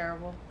Spyro is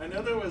terrible. I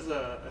know there was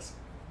a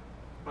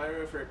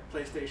Spyro for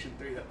PlayStation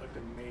 3 that looked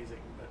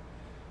amazing, but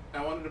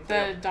I wanted to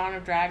play... The Dawn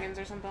of Dragons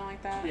or something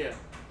like that? Yeah.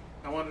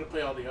 I wanted to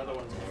play all the other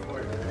ones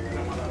before. I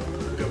don't want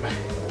to go back.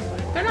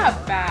 They're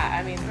not bad.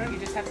 I mean, you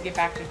just have to get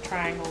back to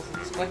triangles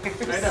and squares.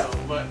 I know,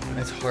 but...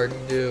 It's hard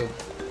to do.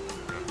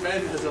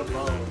 Man has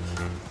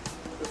evolved.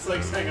 It's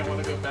like saying I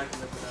want to go back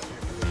and live without air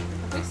conditioning.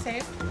 Have we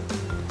saved?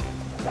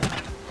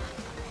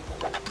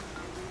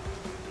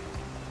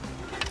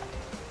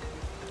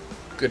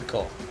 Good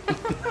call.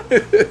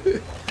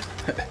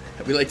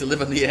 We like to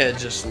live on the edge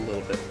just a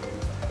little bit.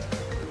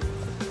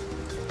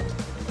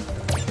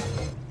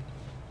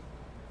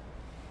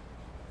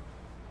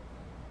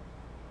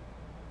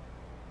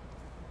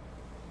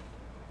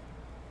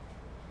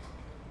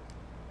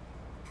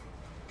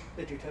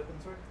 Did your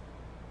tokens work?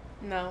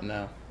 No.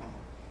 No.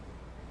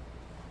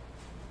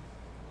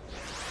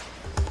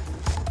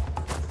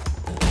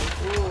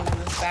 Ooh,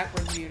 this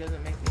backwards view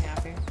doesn't make me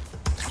happy.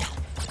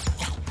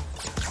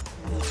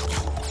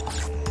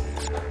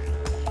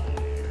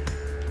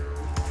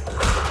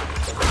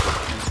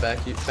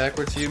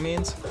 Backwards view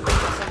means?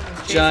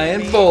 Something's chasing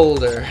Giant me.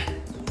 boulder.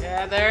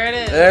 Yeah, there it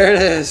is. There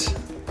it is.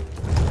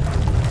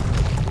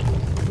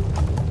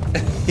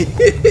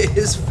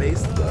 His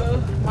face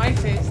though. My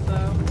face,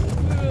 though.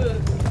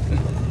 Ugh.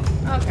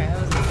 Okay, that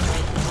was good.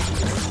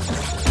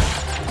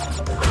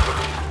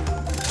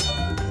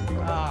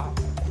 Oh.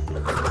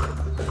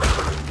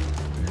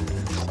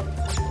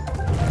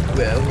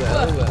 Well.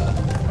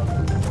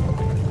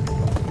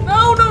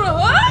 No!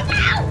 What?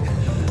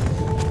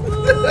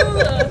 No!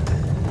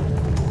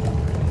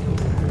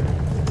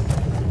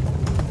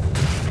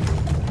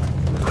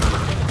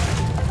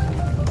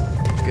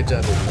 Good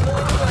job.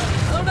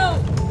 Oh no!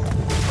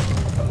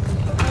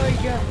 Oh my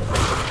god.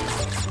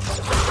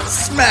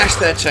 Smash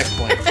that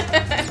checkpoint.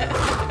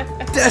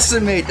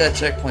 Decimate that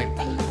checkpoint.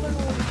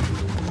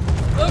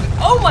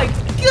 Oh my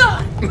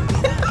god!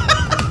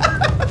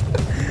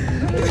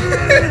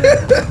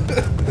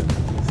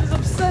 This is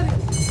upsetting.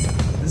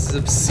 This is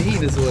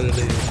obscene is what it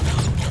is.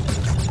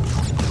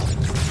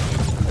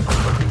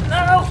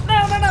 No!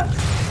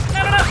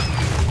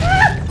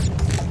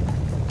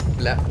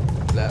 Blah,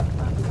 blah.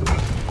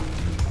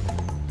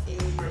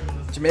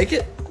 Did you make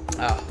it?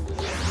 Oh.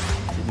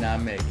 Did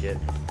not make it.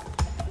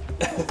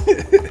 That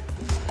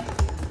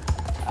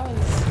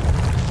was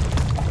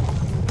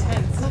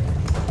intense.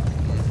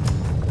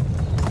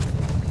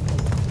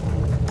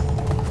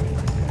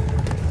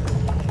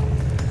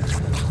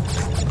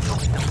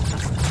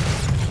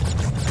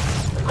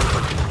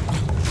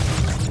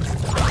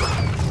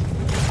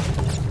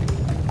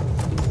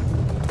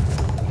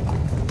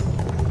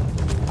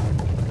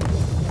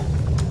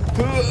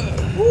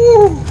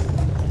 Woo!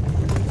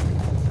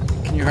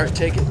 Can your heart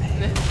take it?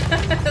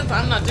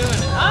 I'm not doing it.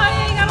 Oh,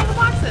 yeah, you got all the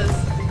boxes.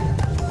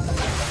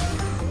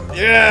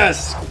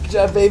 Yes! Good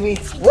job, baby.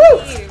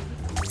 Woo!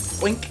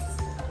 Wink.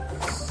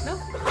 No.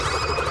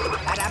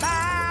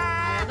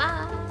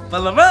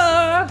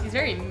 Ba-la-ba! He's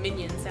very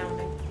minion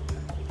sounding.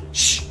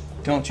 Shh!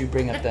 Don't you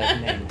bring up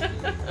that name.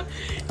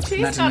 Chase Not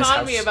in got this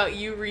on me house. about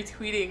you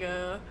retweeting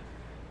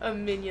a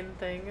minion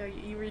thing.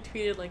 You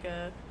retweeted like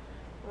a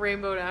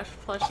Rainbow Dash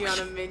plushie on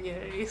a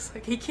minion, and he's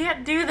like, he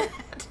can't do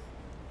that.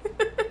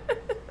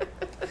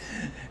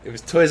 It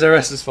was Toys R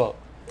Us's fault.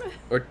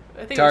 Or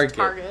I think Target.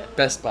 it was Target.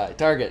 Best Buy.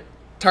 Target.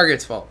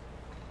 Target's fault.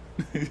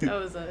 That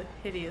was a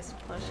hideous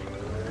plushie.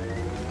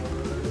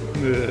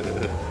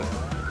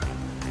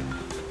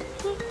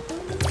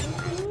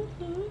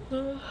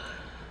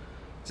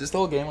 Is this the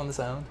whole game on this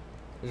island?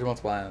 There's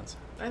multiple islands.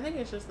 I think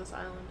it's just this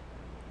island.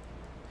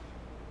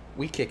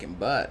 We kicking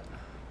butt.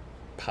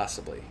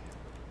 Possibly.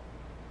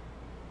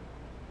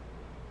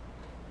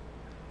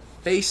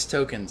 Face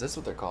tokens. That's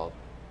what they're called.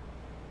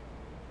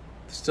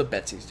 They're still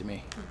Betsy's to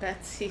me.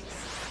 Betsy's.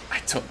 I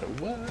don't know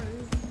why.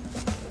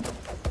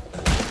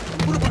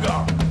 What have we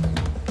got?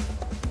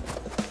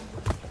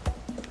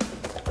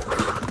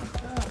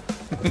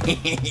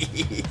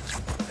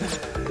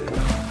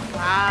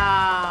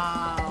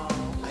 Wow.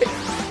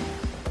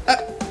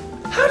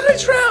 How did I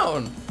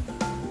drown?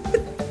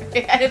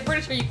 I'm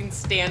pretty sure you can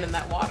stand in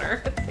that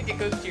water. I think it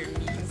goes to your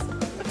knees.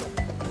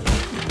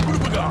 What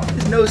have we got?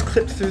 His nose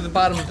clipped through the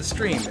bottom of the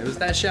stream. It was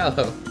that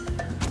shallow.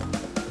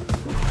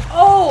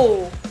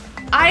 Oh!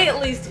 I at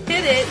least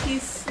hit it. He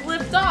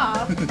slipped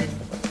off.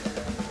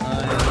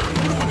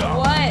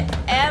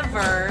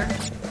 Whatever.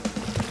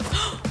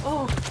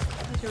 Oh, I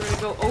thought you were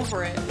gonna go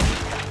over it.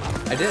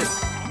 I did.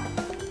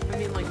 I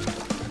mean, like.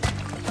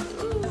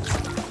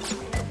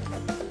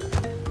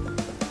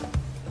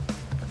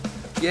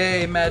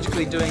 Yay,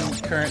 magically doing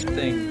current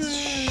things.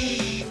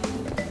 Shh.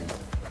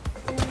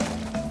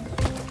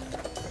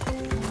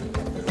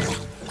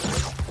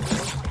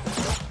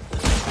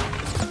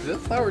 Did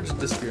that flower just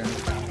disappear?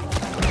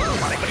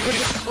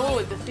 Oh,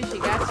 the fishy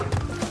got you.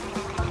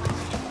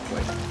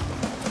 Wait. I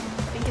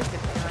think it's a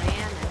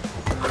piranha.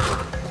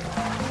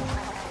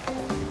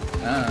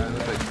 I don't know, it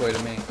looks like toy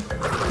to me.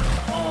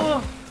 Oh!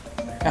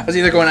 I was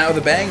either going out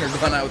with a bang or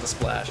going out with a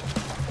splash.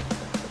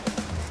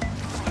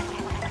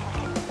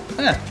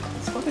 Huh,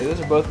 it's funny, those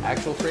are both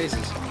actual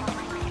phrases.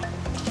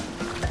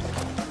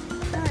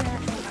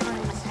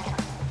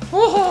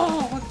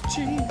 Oh,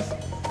 jeez.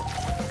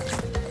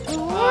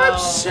 Oh, I'm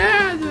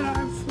sad that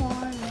I'm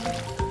flying.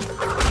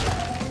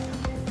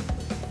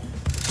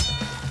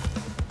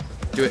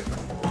 Do it.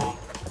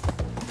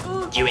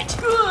 Do it.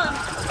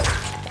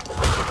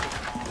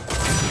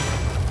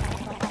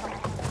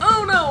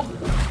 Oh no!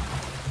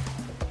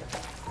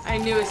 I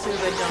knew as soon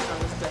as I jumped on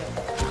this bed.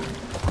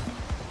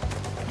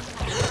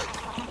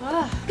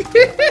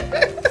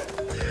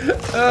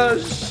 Oh,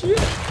 shit.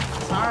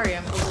 Sorry,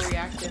 I'm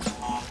overreacting.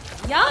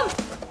 Yum!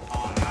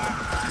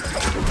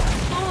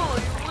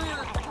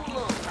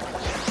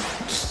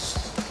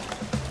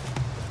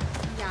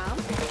 Yum.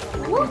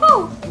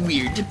 Woohoo!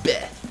 Weird to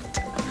Beth.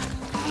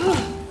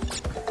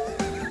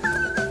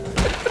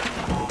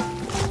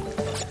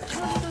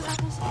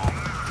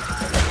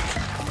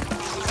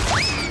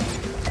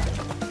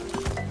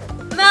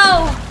 No!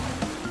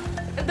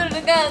 I did it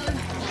again.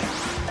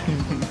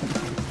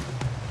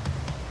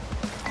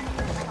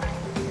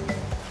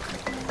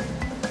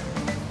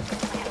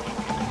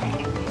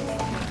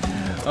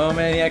 Oh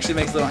man, he actually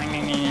makes little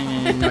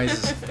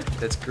noises.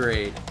 That's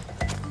great.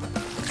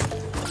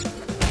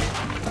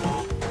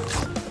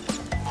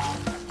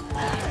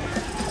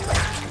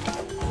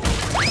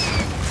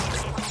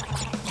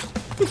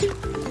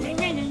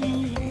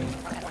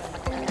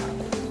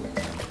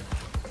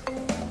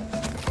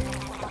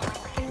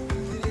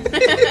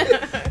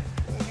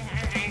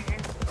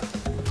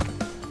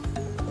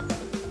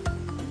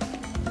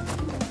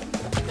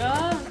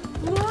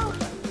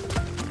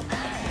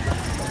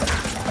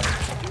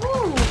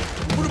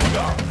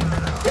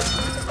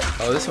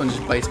 Oh, this one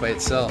just bites by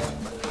itself.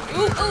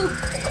 Ooh, ooh.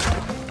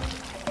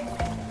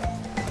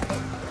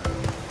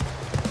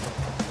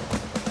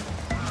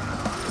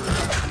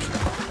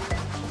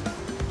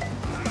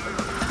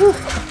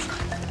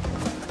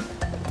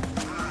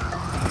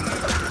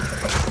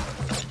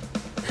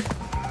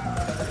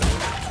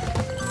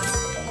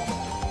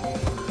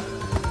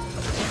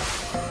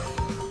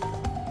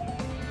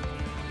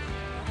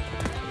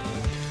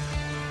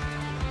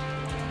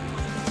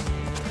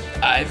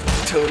 I've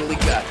totally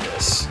got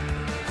this.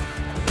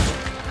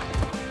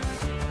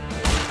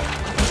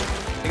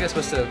 I think I'm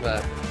supposed to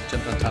have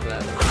jumped on top of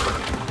that.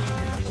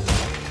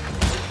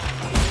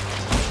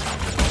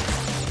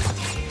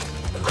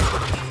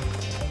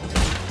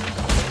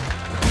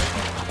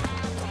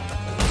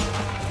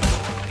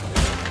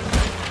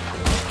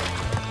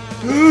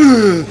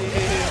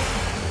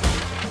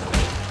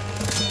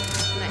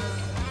 Nice.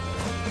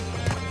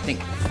 Think,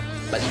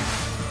 buddy.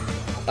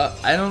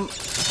 I don't.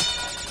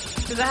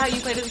 Is that how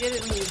you play this game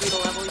when you beat a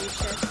level each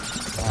day?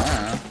 I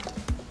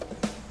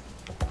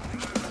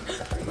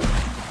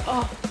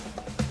Oh.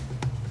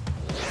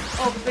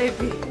 Oh,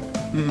 baby.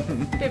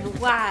 Baby,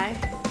 why?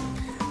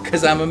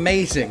 Because I'm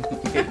amazing,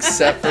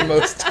 except for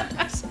most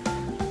times.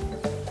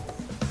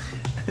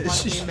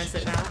 Watch me miss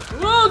it now.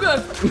 Oh, God!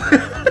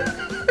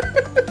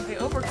 I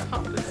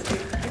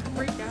overcompensate. I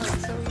freak out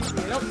so easy.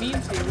 I don't mean to,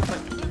 but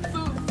it's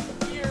so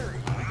scary.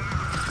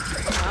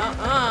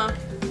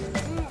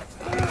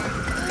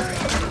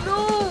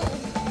 No!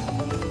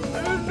 I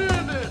did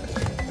it!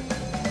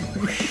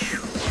 You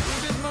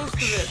did most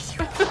of it.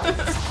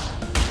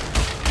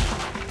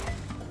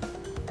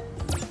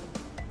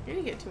 You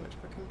didn't get too much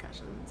for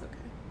concussion. It's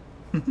okay.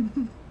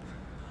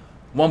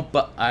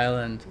 Wumpa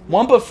Island.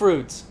 Wumpa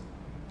fruits.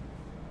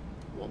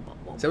 Wumpa,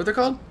 wumpa. Is that what they're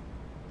called?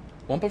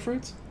 Wumpa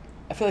fruits?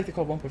 I feel like they're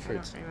called Wumpa I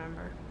fruits. don't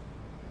remember.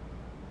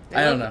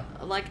 I don't know.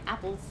 Like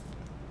apples.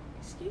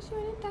 Excuse you,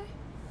 I didn't die.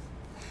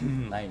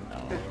 I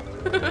know.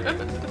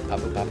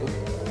 Papu Papu.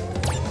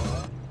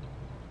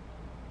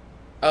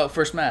 Oh,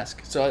 first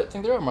mask. So I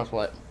think there are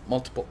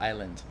multiple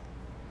islands.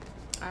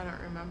 I don't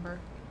remember.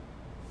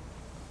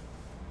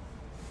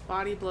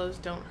 Body blows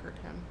don't hurt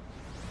him.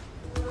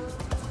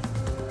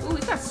 Ooh,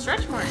 he's got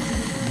stretch marks.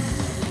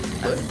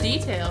 That's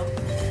detail.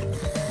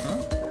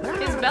 Huh?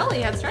 His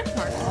belly had stretch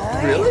marks.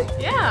 Really?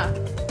 Yeah.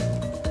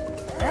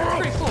 That's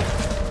pretty cool.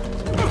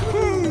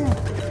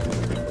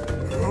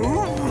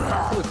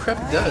 Holy crap,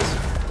 it does.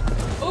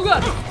 Oh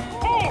god!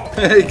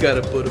 You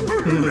gotta put him.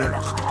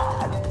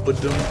 Put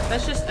him.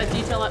 That's just a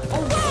detail I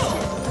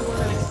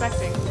wasn't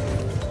expecting.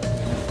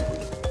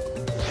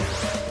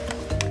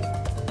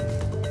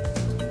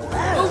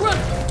 Oh, run!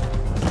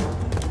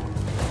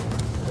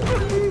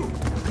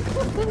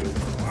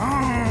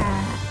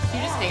 You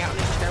just hang out in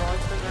his chair while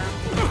it's around.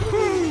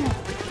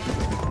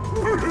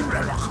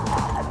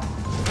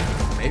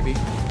 Maybe.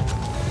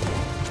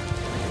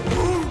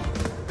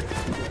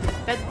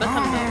 That's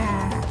become him.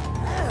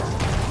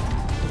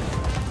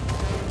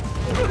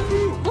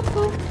 Whoop,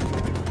 whoop.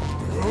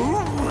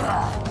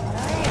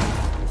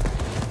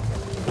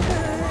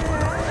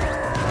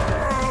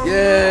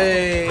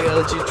 Yay! A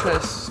let you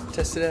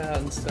test it out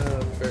and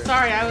stuff. Or...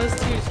 Sorry, I was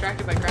too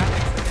distracted by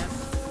graphics, I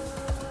guess.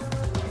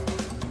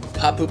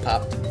 Pop poop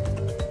pop.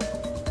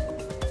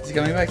 Is he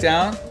coming back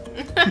down?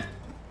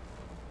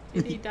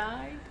 Did he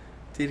die?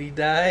 Did he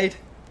die?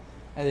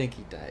 I think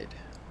he died.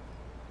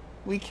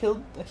 We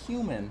killed a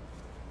human.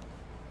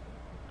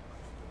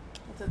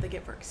 That's what they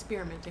get for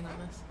experimenting on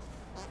this.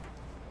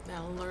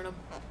 Now we'll learn them.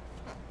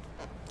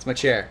 It's my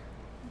chair.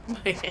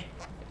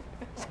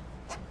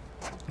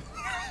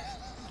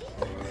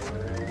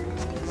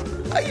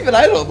 Even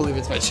I don't believe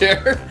it's my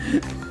chair.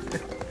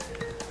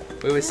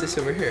 Wait, what's this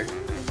over here?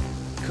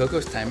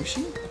 Coco's time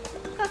machine?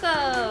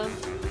 Coco!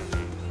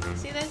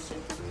 See this?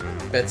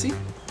 Betsy?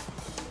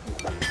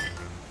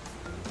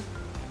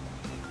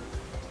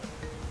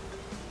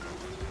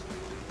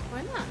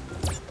 Why not?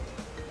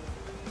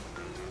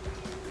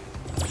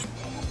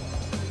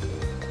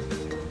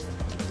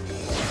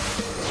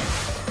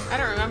 I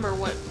don't remember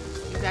what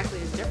exactly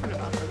is different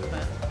about them,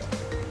 but...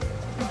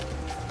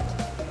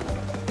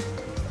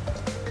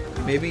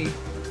 Maybe...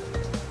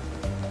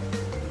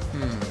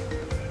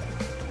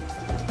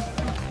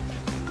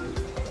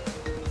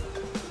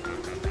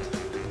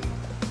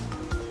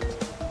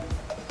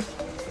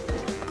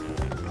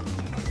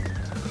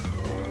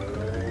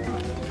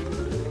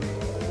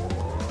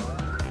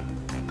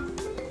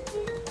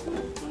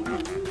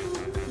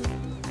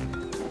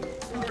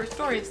 For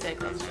story's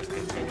sake, let's just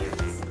continue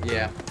this.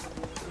 Yeah.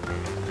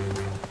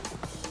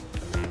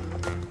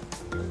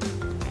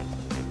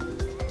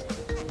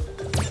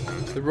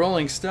 The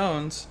Rolling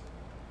Stones.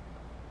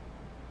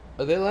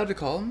 Are they allowed to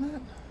call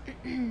them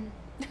that?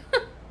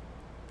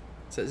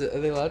 Are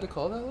they allowed to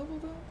call that level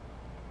though?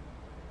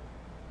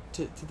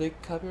 Did they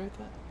copyright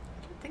that?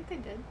 I don't think they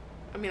did.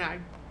 I mean,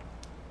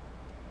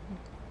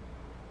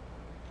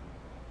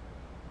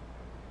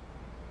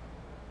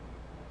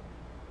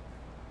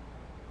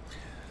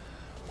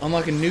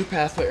 Unlock a new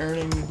path by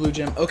earning blue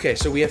gem. Okay,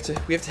 so we have to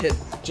hit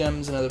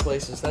gems in other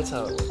places. That's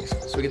how it works.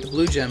 So we get the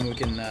blue gem, we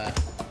can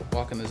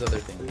walk on those other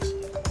things.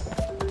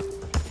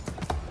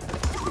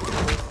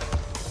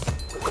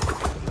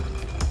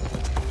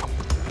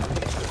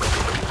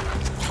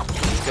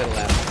 She's got a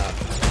laptop.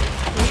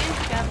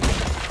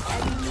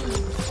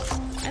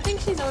 I think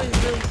she's always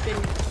really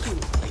been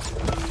cute.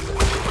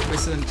 Wait,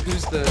 so then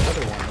who's the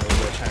other one that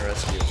we're trying to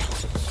rescue?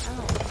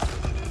 Oh.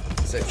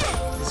 Is that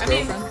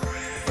his girlfriend?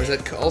 Or is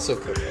that also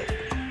Coco? I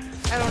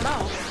don't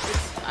know.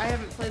 I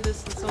haven't played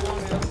this in so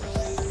long, I don't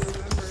really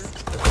remember.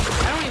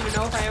 I don't even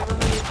know if I ever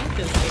really beat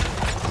this game.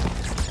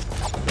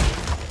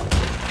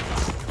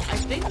 I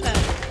think that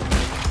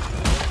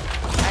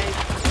I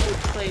would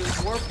play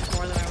Warped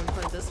more than I would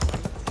play this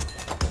one.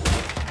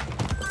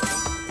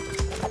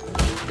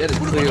 That is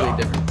clearly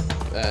different.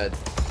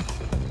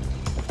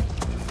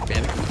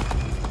 Bandicoot?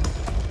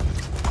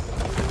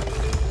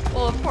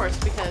 Well, of course,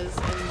 because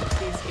in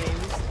these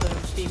games, the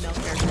female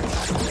character is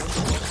also...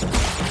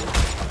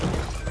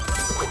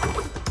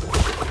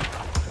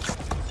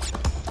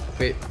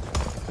 Wait,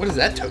 what does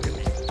that token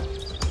mean?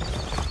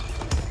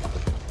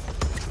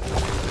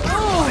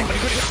 Oh!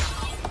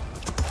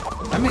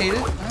 I made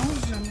it.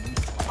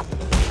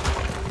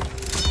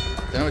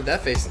 Don't know what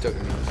that face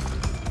token means.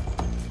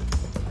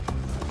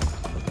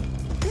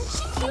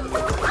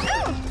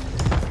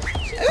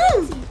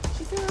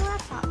 She's in her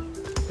laptop.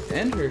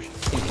 And her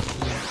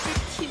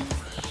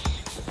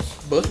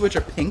both of which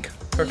are pink.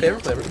 Her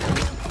favorite flavor.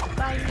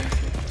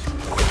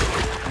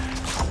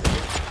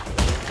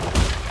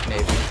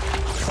 Maybe.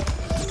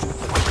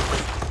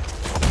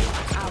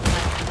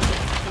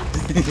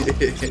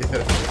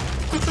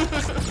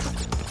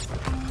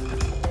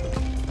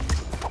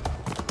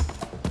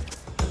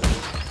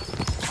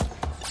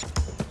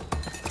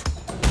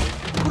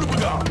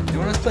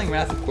 When I was playing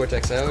Wrath of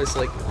Cortex, I always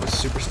was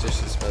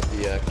superstitious about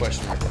the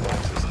question mark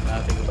boxes. Now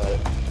I think about it.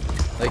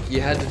 Like,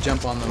 you had to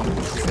jump on them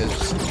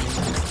because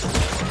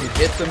if you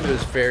hit them, it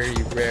was very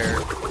rare.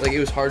 Like, it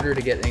was harder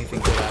to get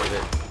anything good out of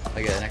it.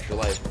 Like, an extra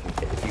life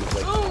if you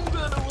like... Oh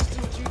god, I almost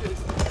did what you did.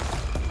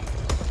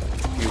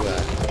 If you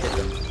hit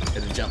them,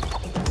 hit the jump.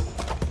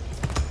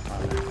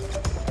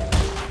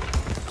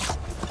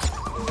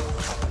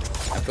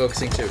 I'm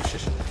focusing too,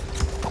 shush.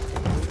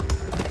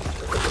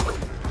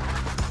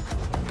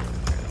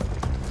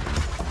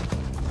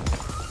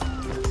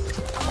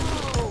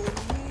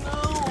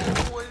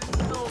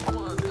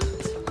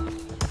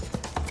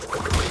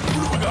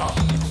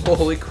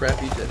 Holy crap,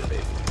 you did it,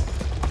 baby.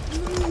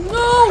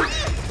 No!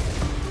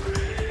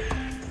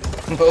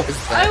 What was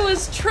that? I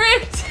was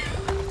tricked!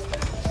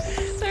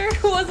 There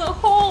was a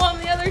hole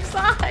on the other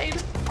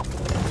side.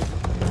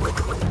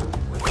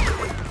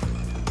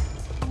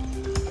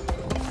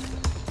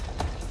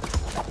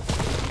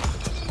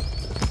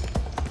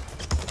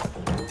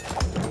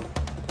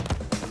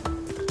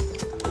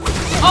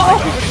 Oh!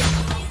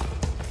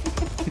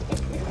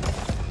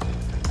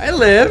 I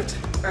lived!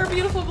 Her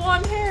beautiful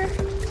blonde hair.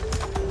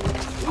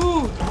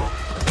 Ooh!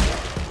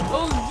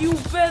 Oh, you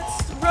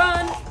bets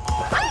run!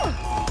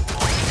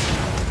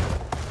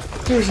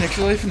 There was an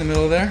extra life in the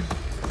middle there.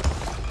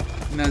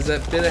 Now there's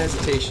that bit of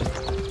hesitation.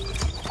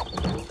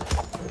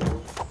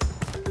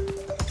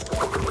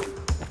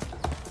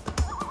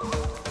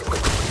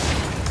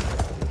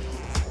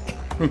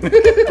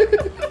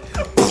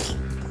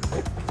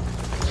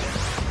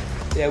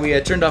 Yeah, we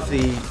turned off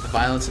the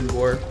violence and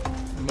gore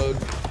mode.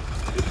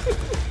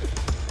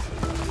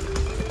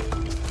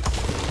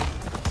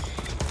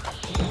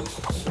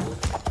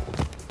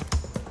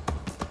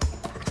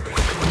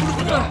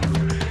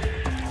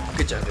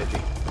 Good job, baby.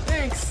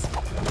 Thanks.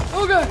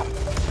 Oh god.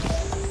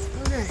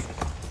 Okay.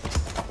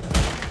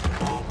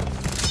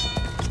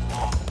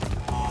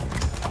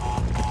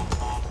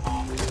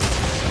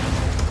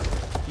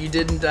 You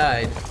didn't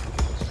die.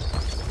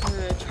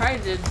 I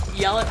tried to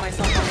yell at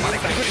myself on the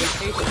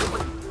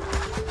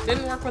inside.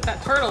 Didn't work with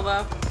that turtle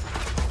though.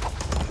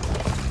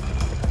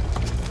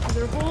 Is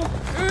there a hole?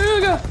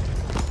 Oh god.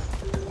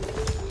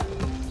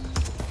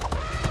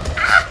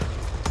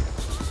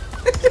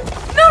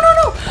 No, no,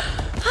 no!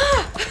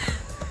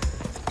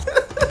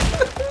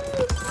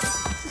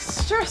 This is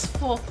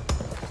stressful.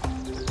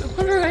 No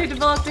wonder I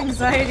developed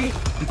anxiety.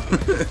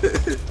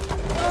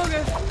 Oh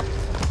god.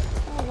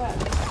 Oh god.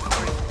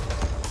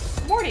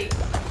 Morty!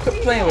 Quit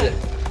playing with it.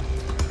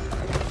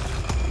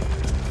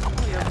 Oh,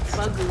 you're a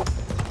bugoo.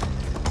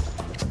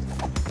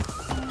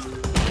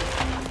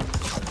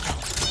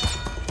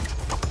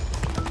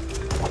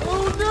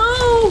 Oh no!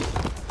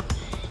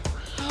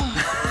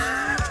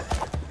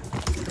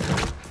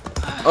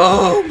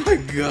 Oh my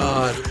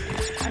god.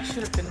 I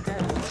should have been dead.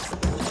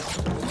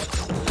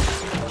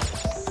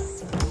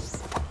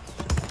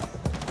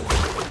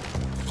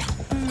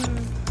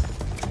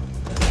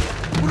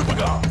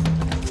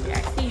 Yeah, I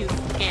see you,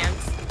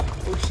 ants.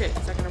 Oh shit,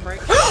 is that gonna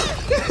break?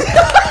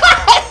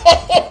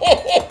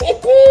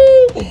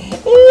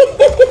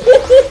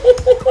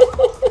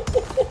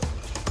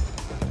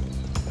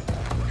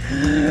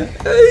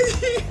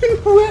 You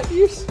wet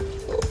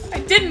yourself. I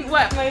didn't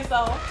wet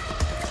myself.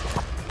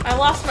 I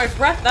lost my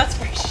breath, that's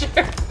for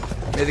sure.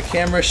 May the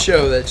camera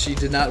show that she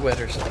did not wet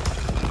herself.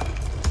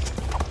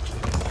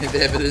 May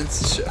the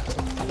evidence show.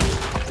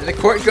 May the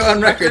court go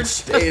on record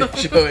showing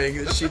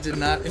that she did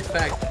not, in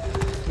fact,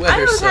 wet herself.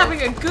 I was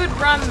having a good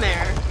run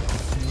there.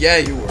 Yeah,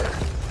 you were.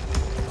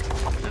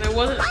 And I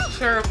wasn't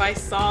sure if I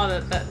saw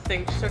that that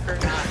thing shook or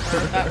not. Or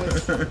if that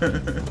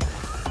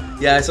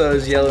was... Yeah, I saw it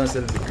was yellow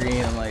instead of the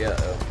green. I'm like,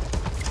 uh-oh.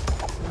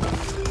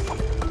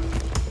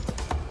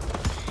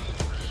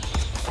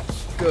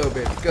 Go,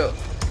 baby, go.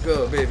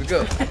 Go, baby,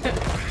 go.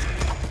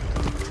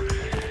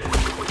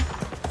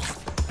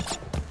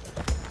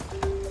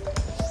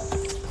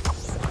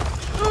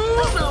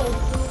 Oh no!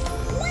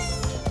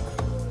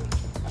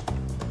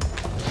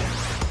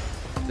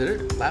 Did her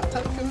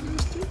laptop go into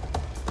this too?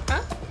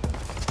 Huh?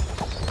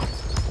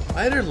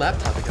 Why did her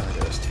laptop go into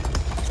this too?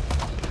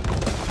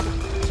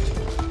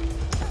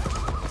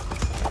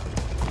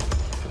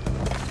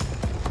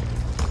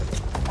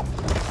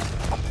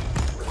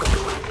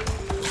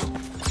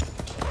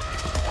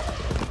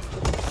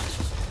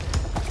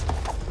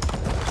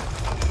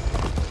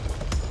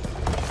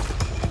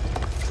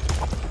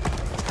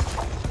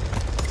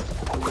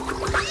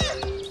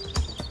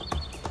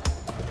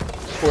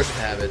 Force of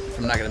habit. If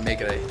I'm not gonna make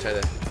it, I try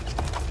to.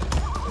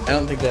 I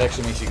don't think that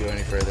actually makes you go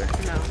any further.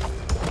 No.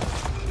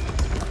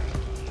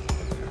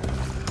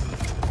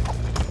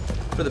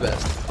 For the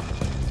best.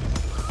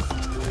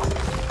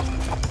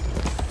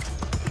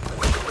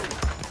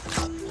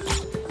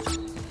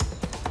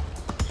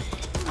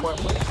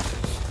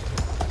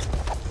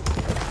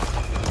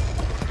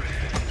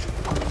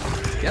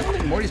 Yeah, I don't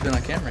think Morty's been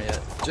on camera yet.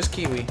 Just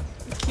Kiwi.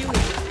 Kiwi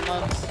just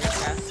loves your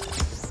chest.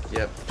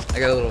 Yep. I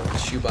got a little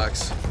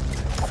shoebox in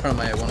front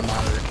of my one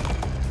monitor.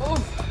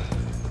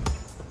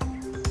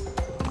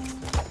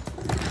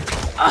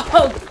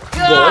 Oh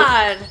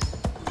god!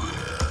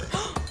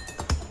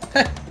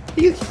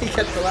 He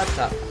kept the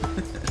laptop.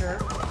 Sure.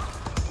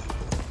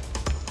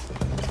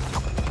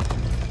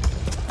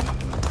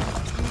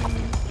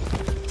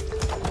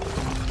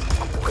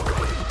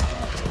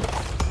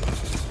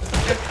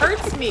 It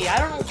hurts me. I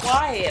don't know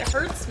why. It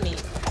hurts me.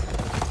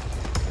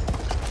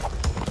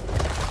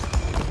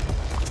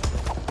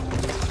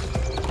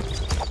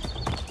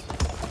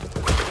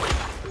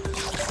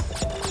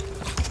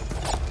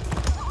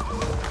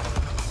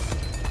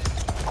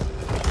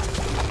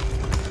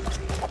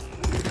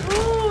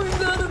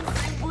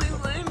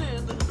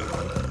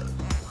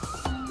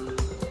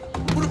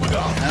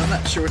 I'm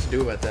not sure what to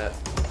do about that. I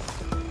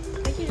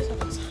think you just have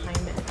to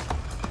time it.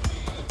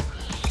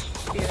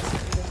 Yes,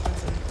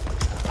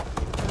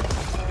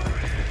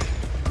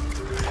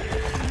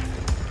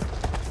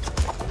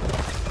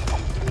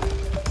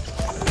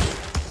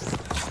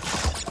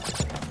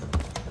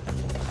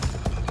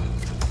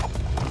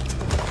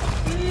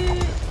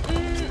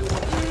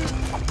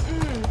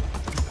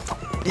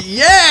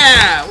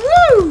 Yeah!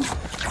 Woo!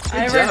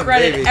 I Good job,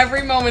 regretted baby.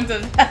 every moment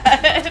of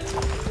that.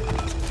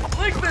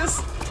 Like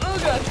this. Oh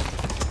god.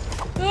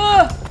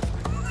 Oh.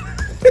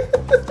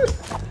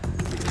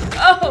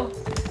 Oh.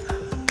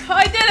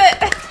 I did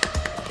it.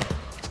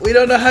 We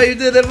don't know how you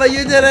did it, but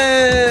you did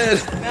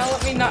it! Now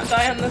let me not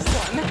die on this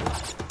one.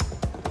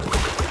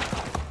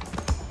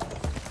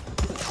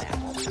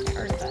 Ow, I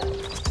earned that.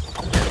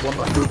 One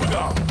more.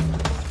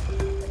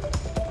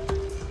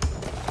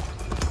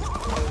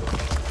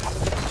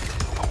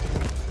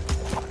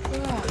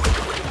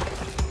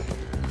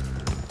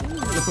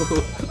 I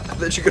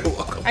thought you were gonna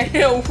walk up. I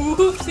know.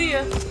 Whoop, see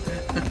ya.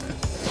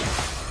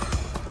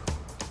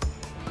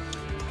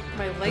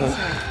 My legs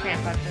are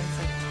cramped up and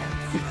so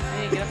tense. I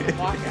need to get up and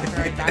walk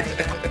after I die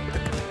again.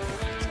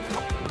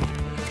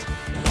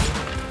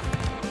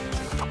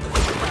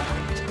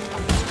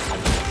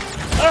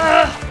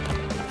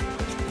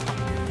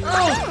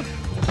 Oh!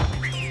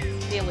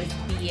 It was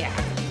yeah.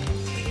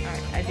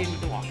 Alright, I do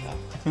need to walk though.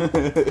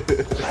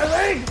 My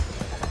leg!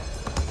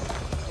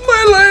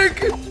 My leg!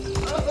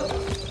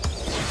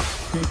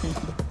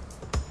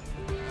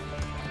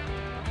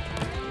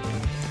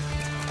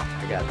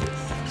 I got this.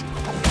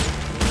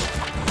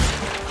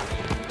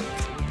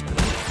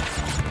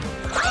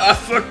 I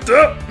fucked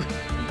up! You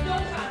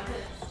don't got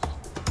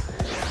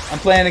this. I'm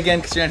playing again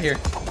because you're not here.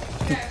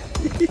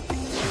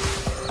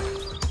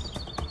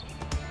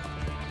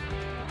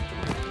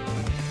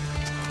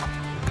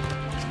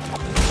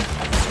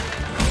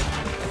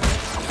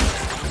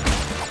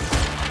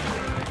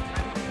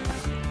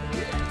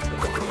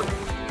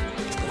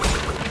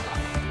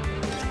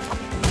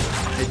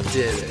 I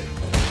did it.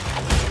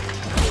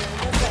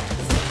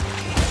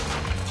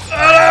 I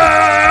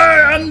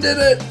undid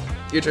it!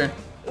 Your turn.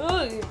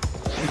 Ugh.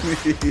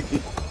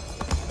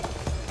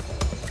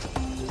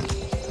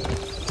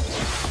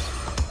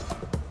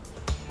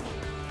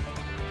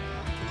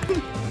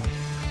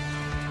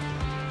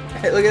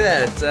 Hey, look at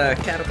that. It's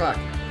cat o'clock.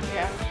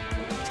 Yeah.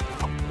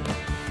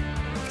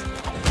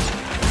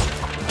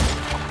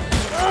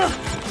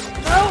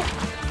 No!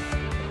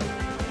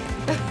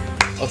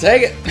 I'll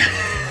take it.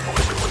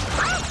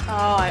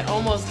 Oh, I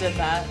almost did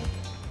that.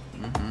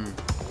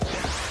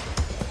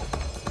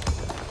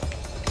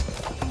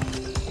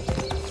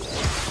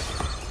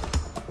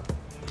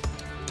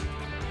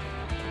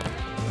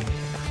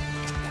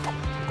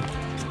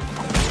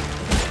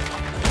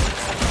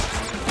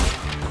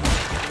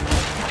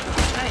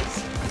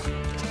 Nice.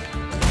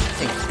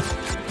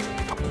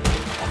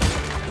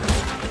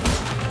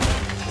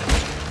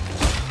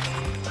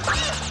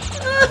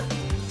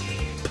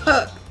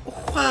 But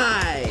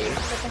why?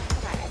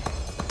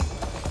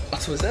 Oh,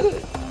 was that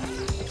it?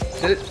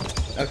 Did it?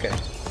 Okay.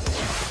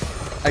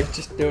 I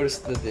just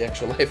noticed the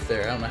extra life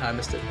there. I don't know how I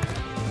missed it.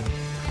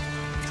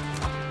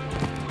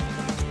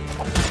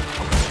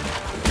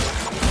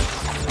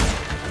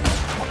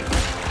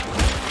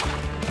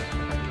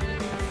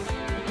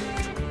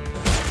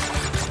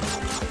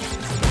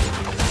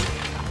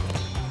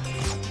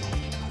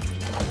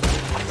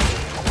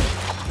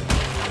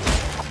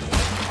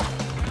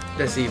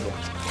 That's evil.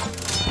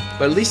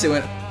 But at least it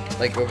went,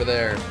 like, over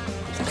there.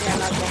 Yeah,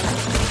 not going.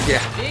 Yeah.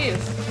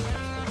 Jeez.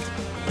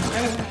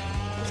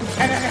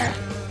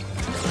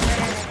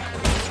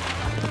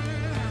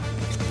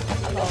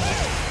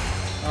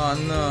 Oh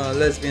no,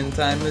 lesbian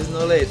time is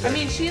no later. I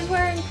mean, she's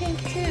wearing pink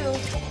too.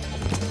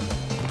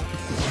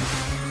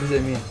 What does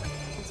that mean?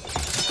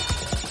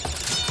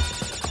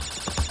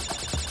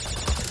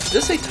 Does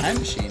this say time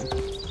machine?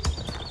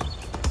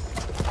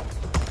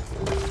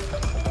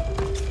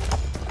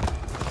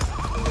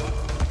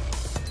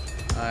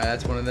 Alright,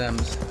 that's one of them.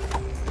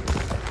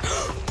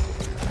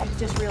 I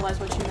just realized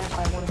what you meant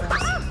by one of those.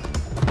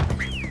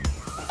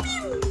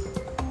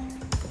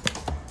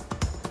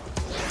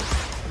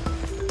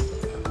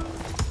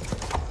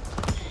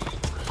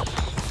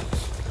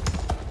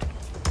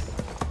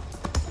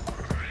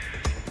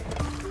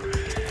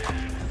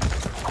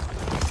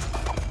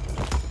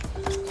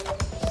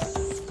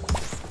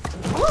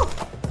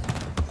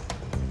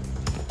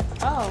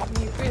 Oh,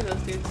 you free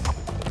those dudes.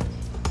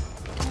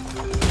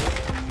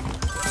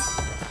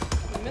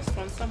 You missed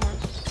one somewhere.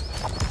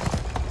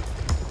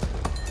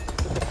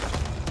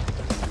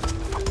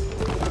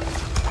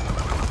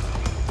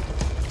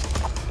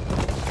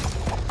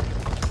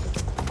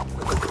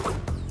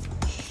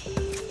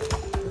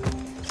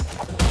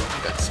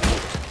 Got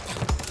smoked.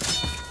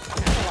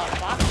 That's a lot of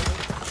boxes.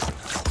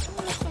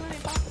 Oh, there's so many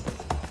boxes.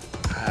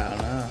 I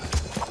don't know.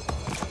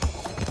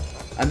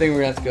 I think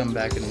we're gonna have to come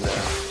back and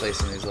play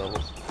some of these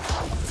levels.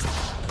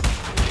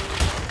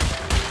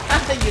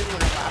 I'm using my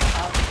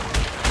laptop.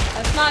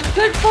 That's not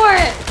good for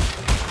it!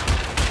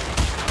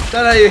 Is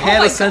that how you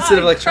handle Oh my sensitive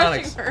God,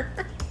 electronics? I'm crushing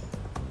her.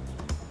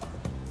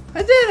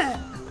 I did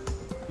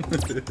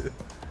it!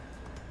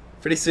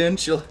 Pretty soon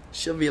she'll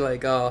be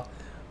like, oh,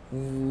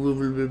 blah,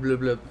 blah, blah, blah,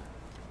 blah.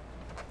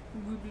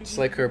 Just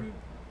like her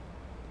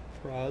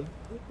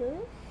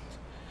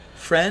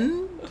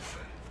friend,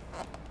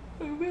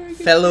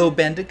 fellow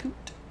Bandicoot.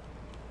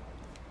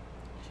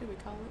 Should we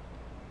call it?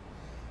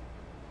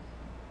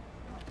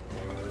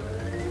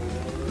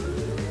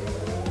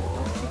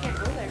 She can't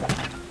go there.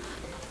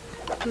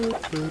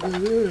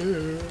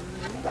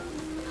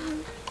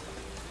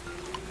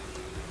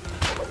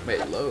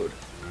 Wait, load.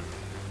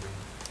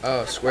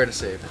 Oh, square to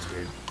save. That's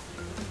weird.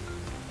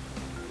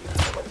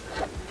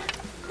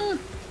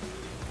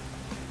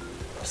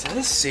 Is that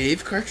a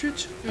save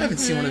cartridge? I haven't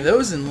seen one of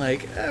those in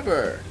like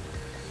ever.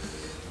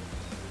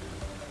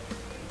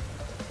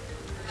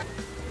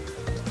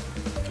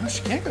 Oh,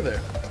 she can't go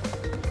there.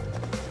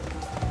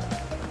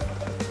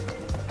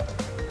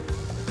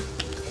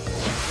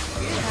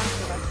 You didn't have to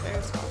go back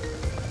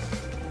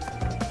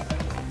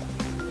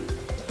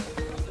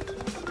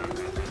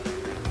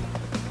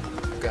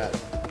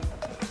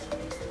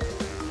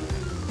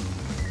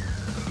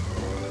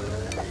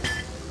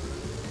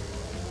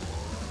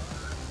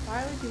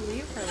you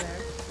leave her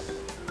there?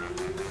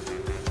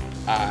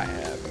 I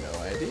have no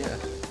idea.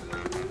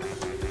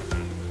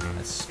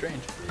 That's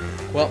strange.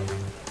 Well,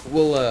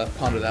 we'll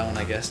ponder that one,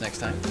 I guess, next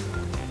time.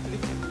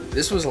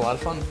 This was a lot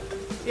of fun.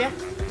 Yeah.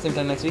 Same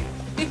time next week.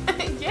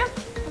 Yeah.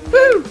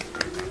 Woo!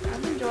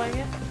 I'm enjoying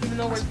it, even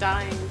though we're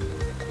dying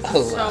A so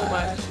lot.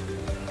 much.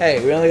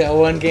 Hey, we only got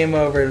one game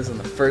over. It was on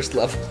the first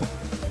level.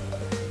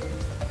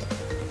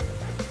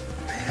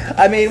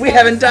 I mean, we So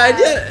haven't died sad.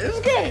 yet. It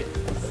was great.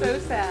 So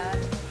sad.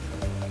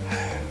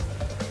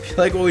 If you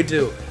like what we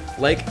do,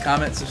 like,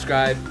 comment,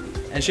 subscribe,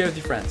 and share with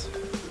your friends.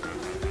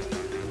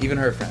 Even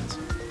her friends.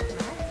 My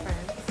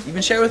friends.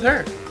 Even share with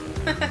her.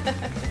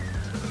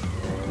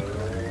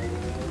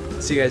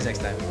 See you guys next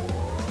time.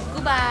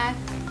 Goodbye.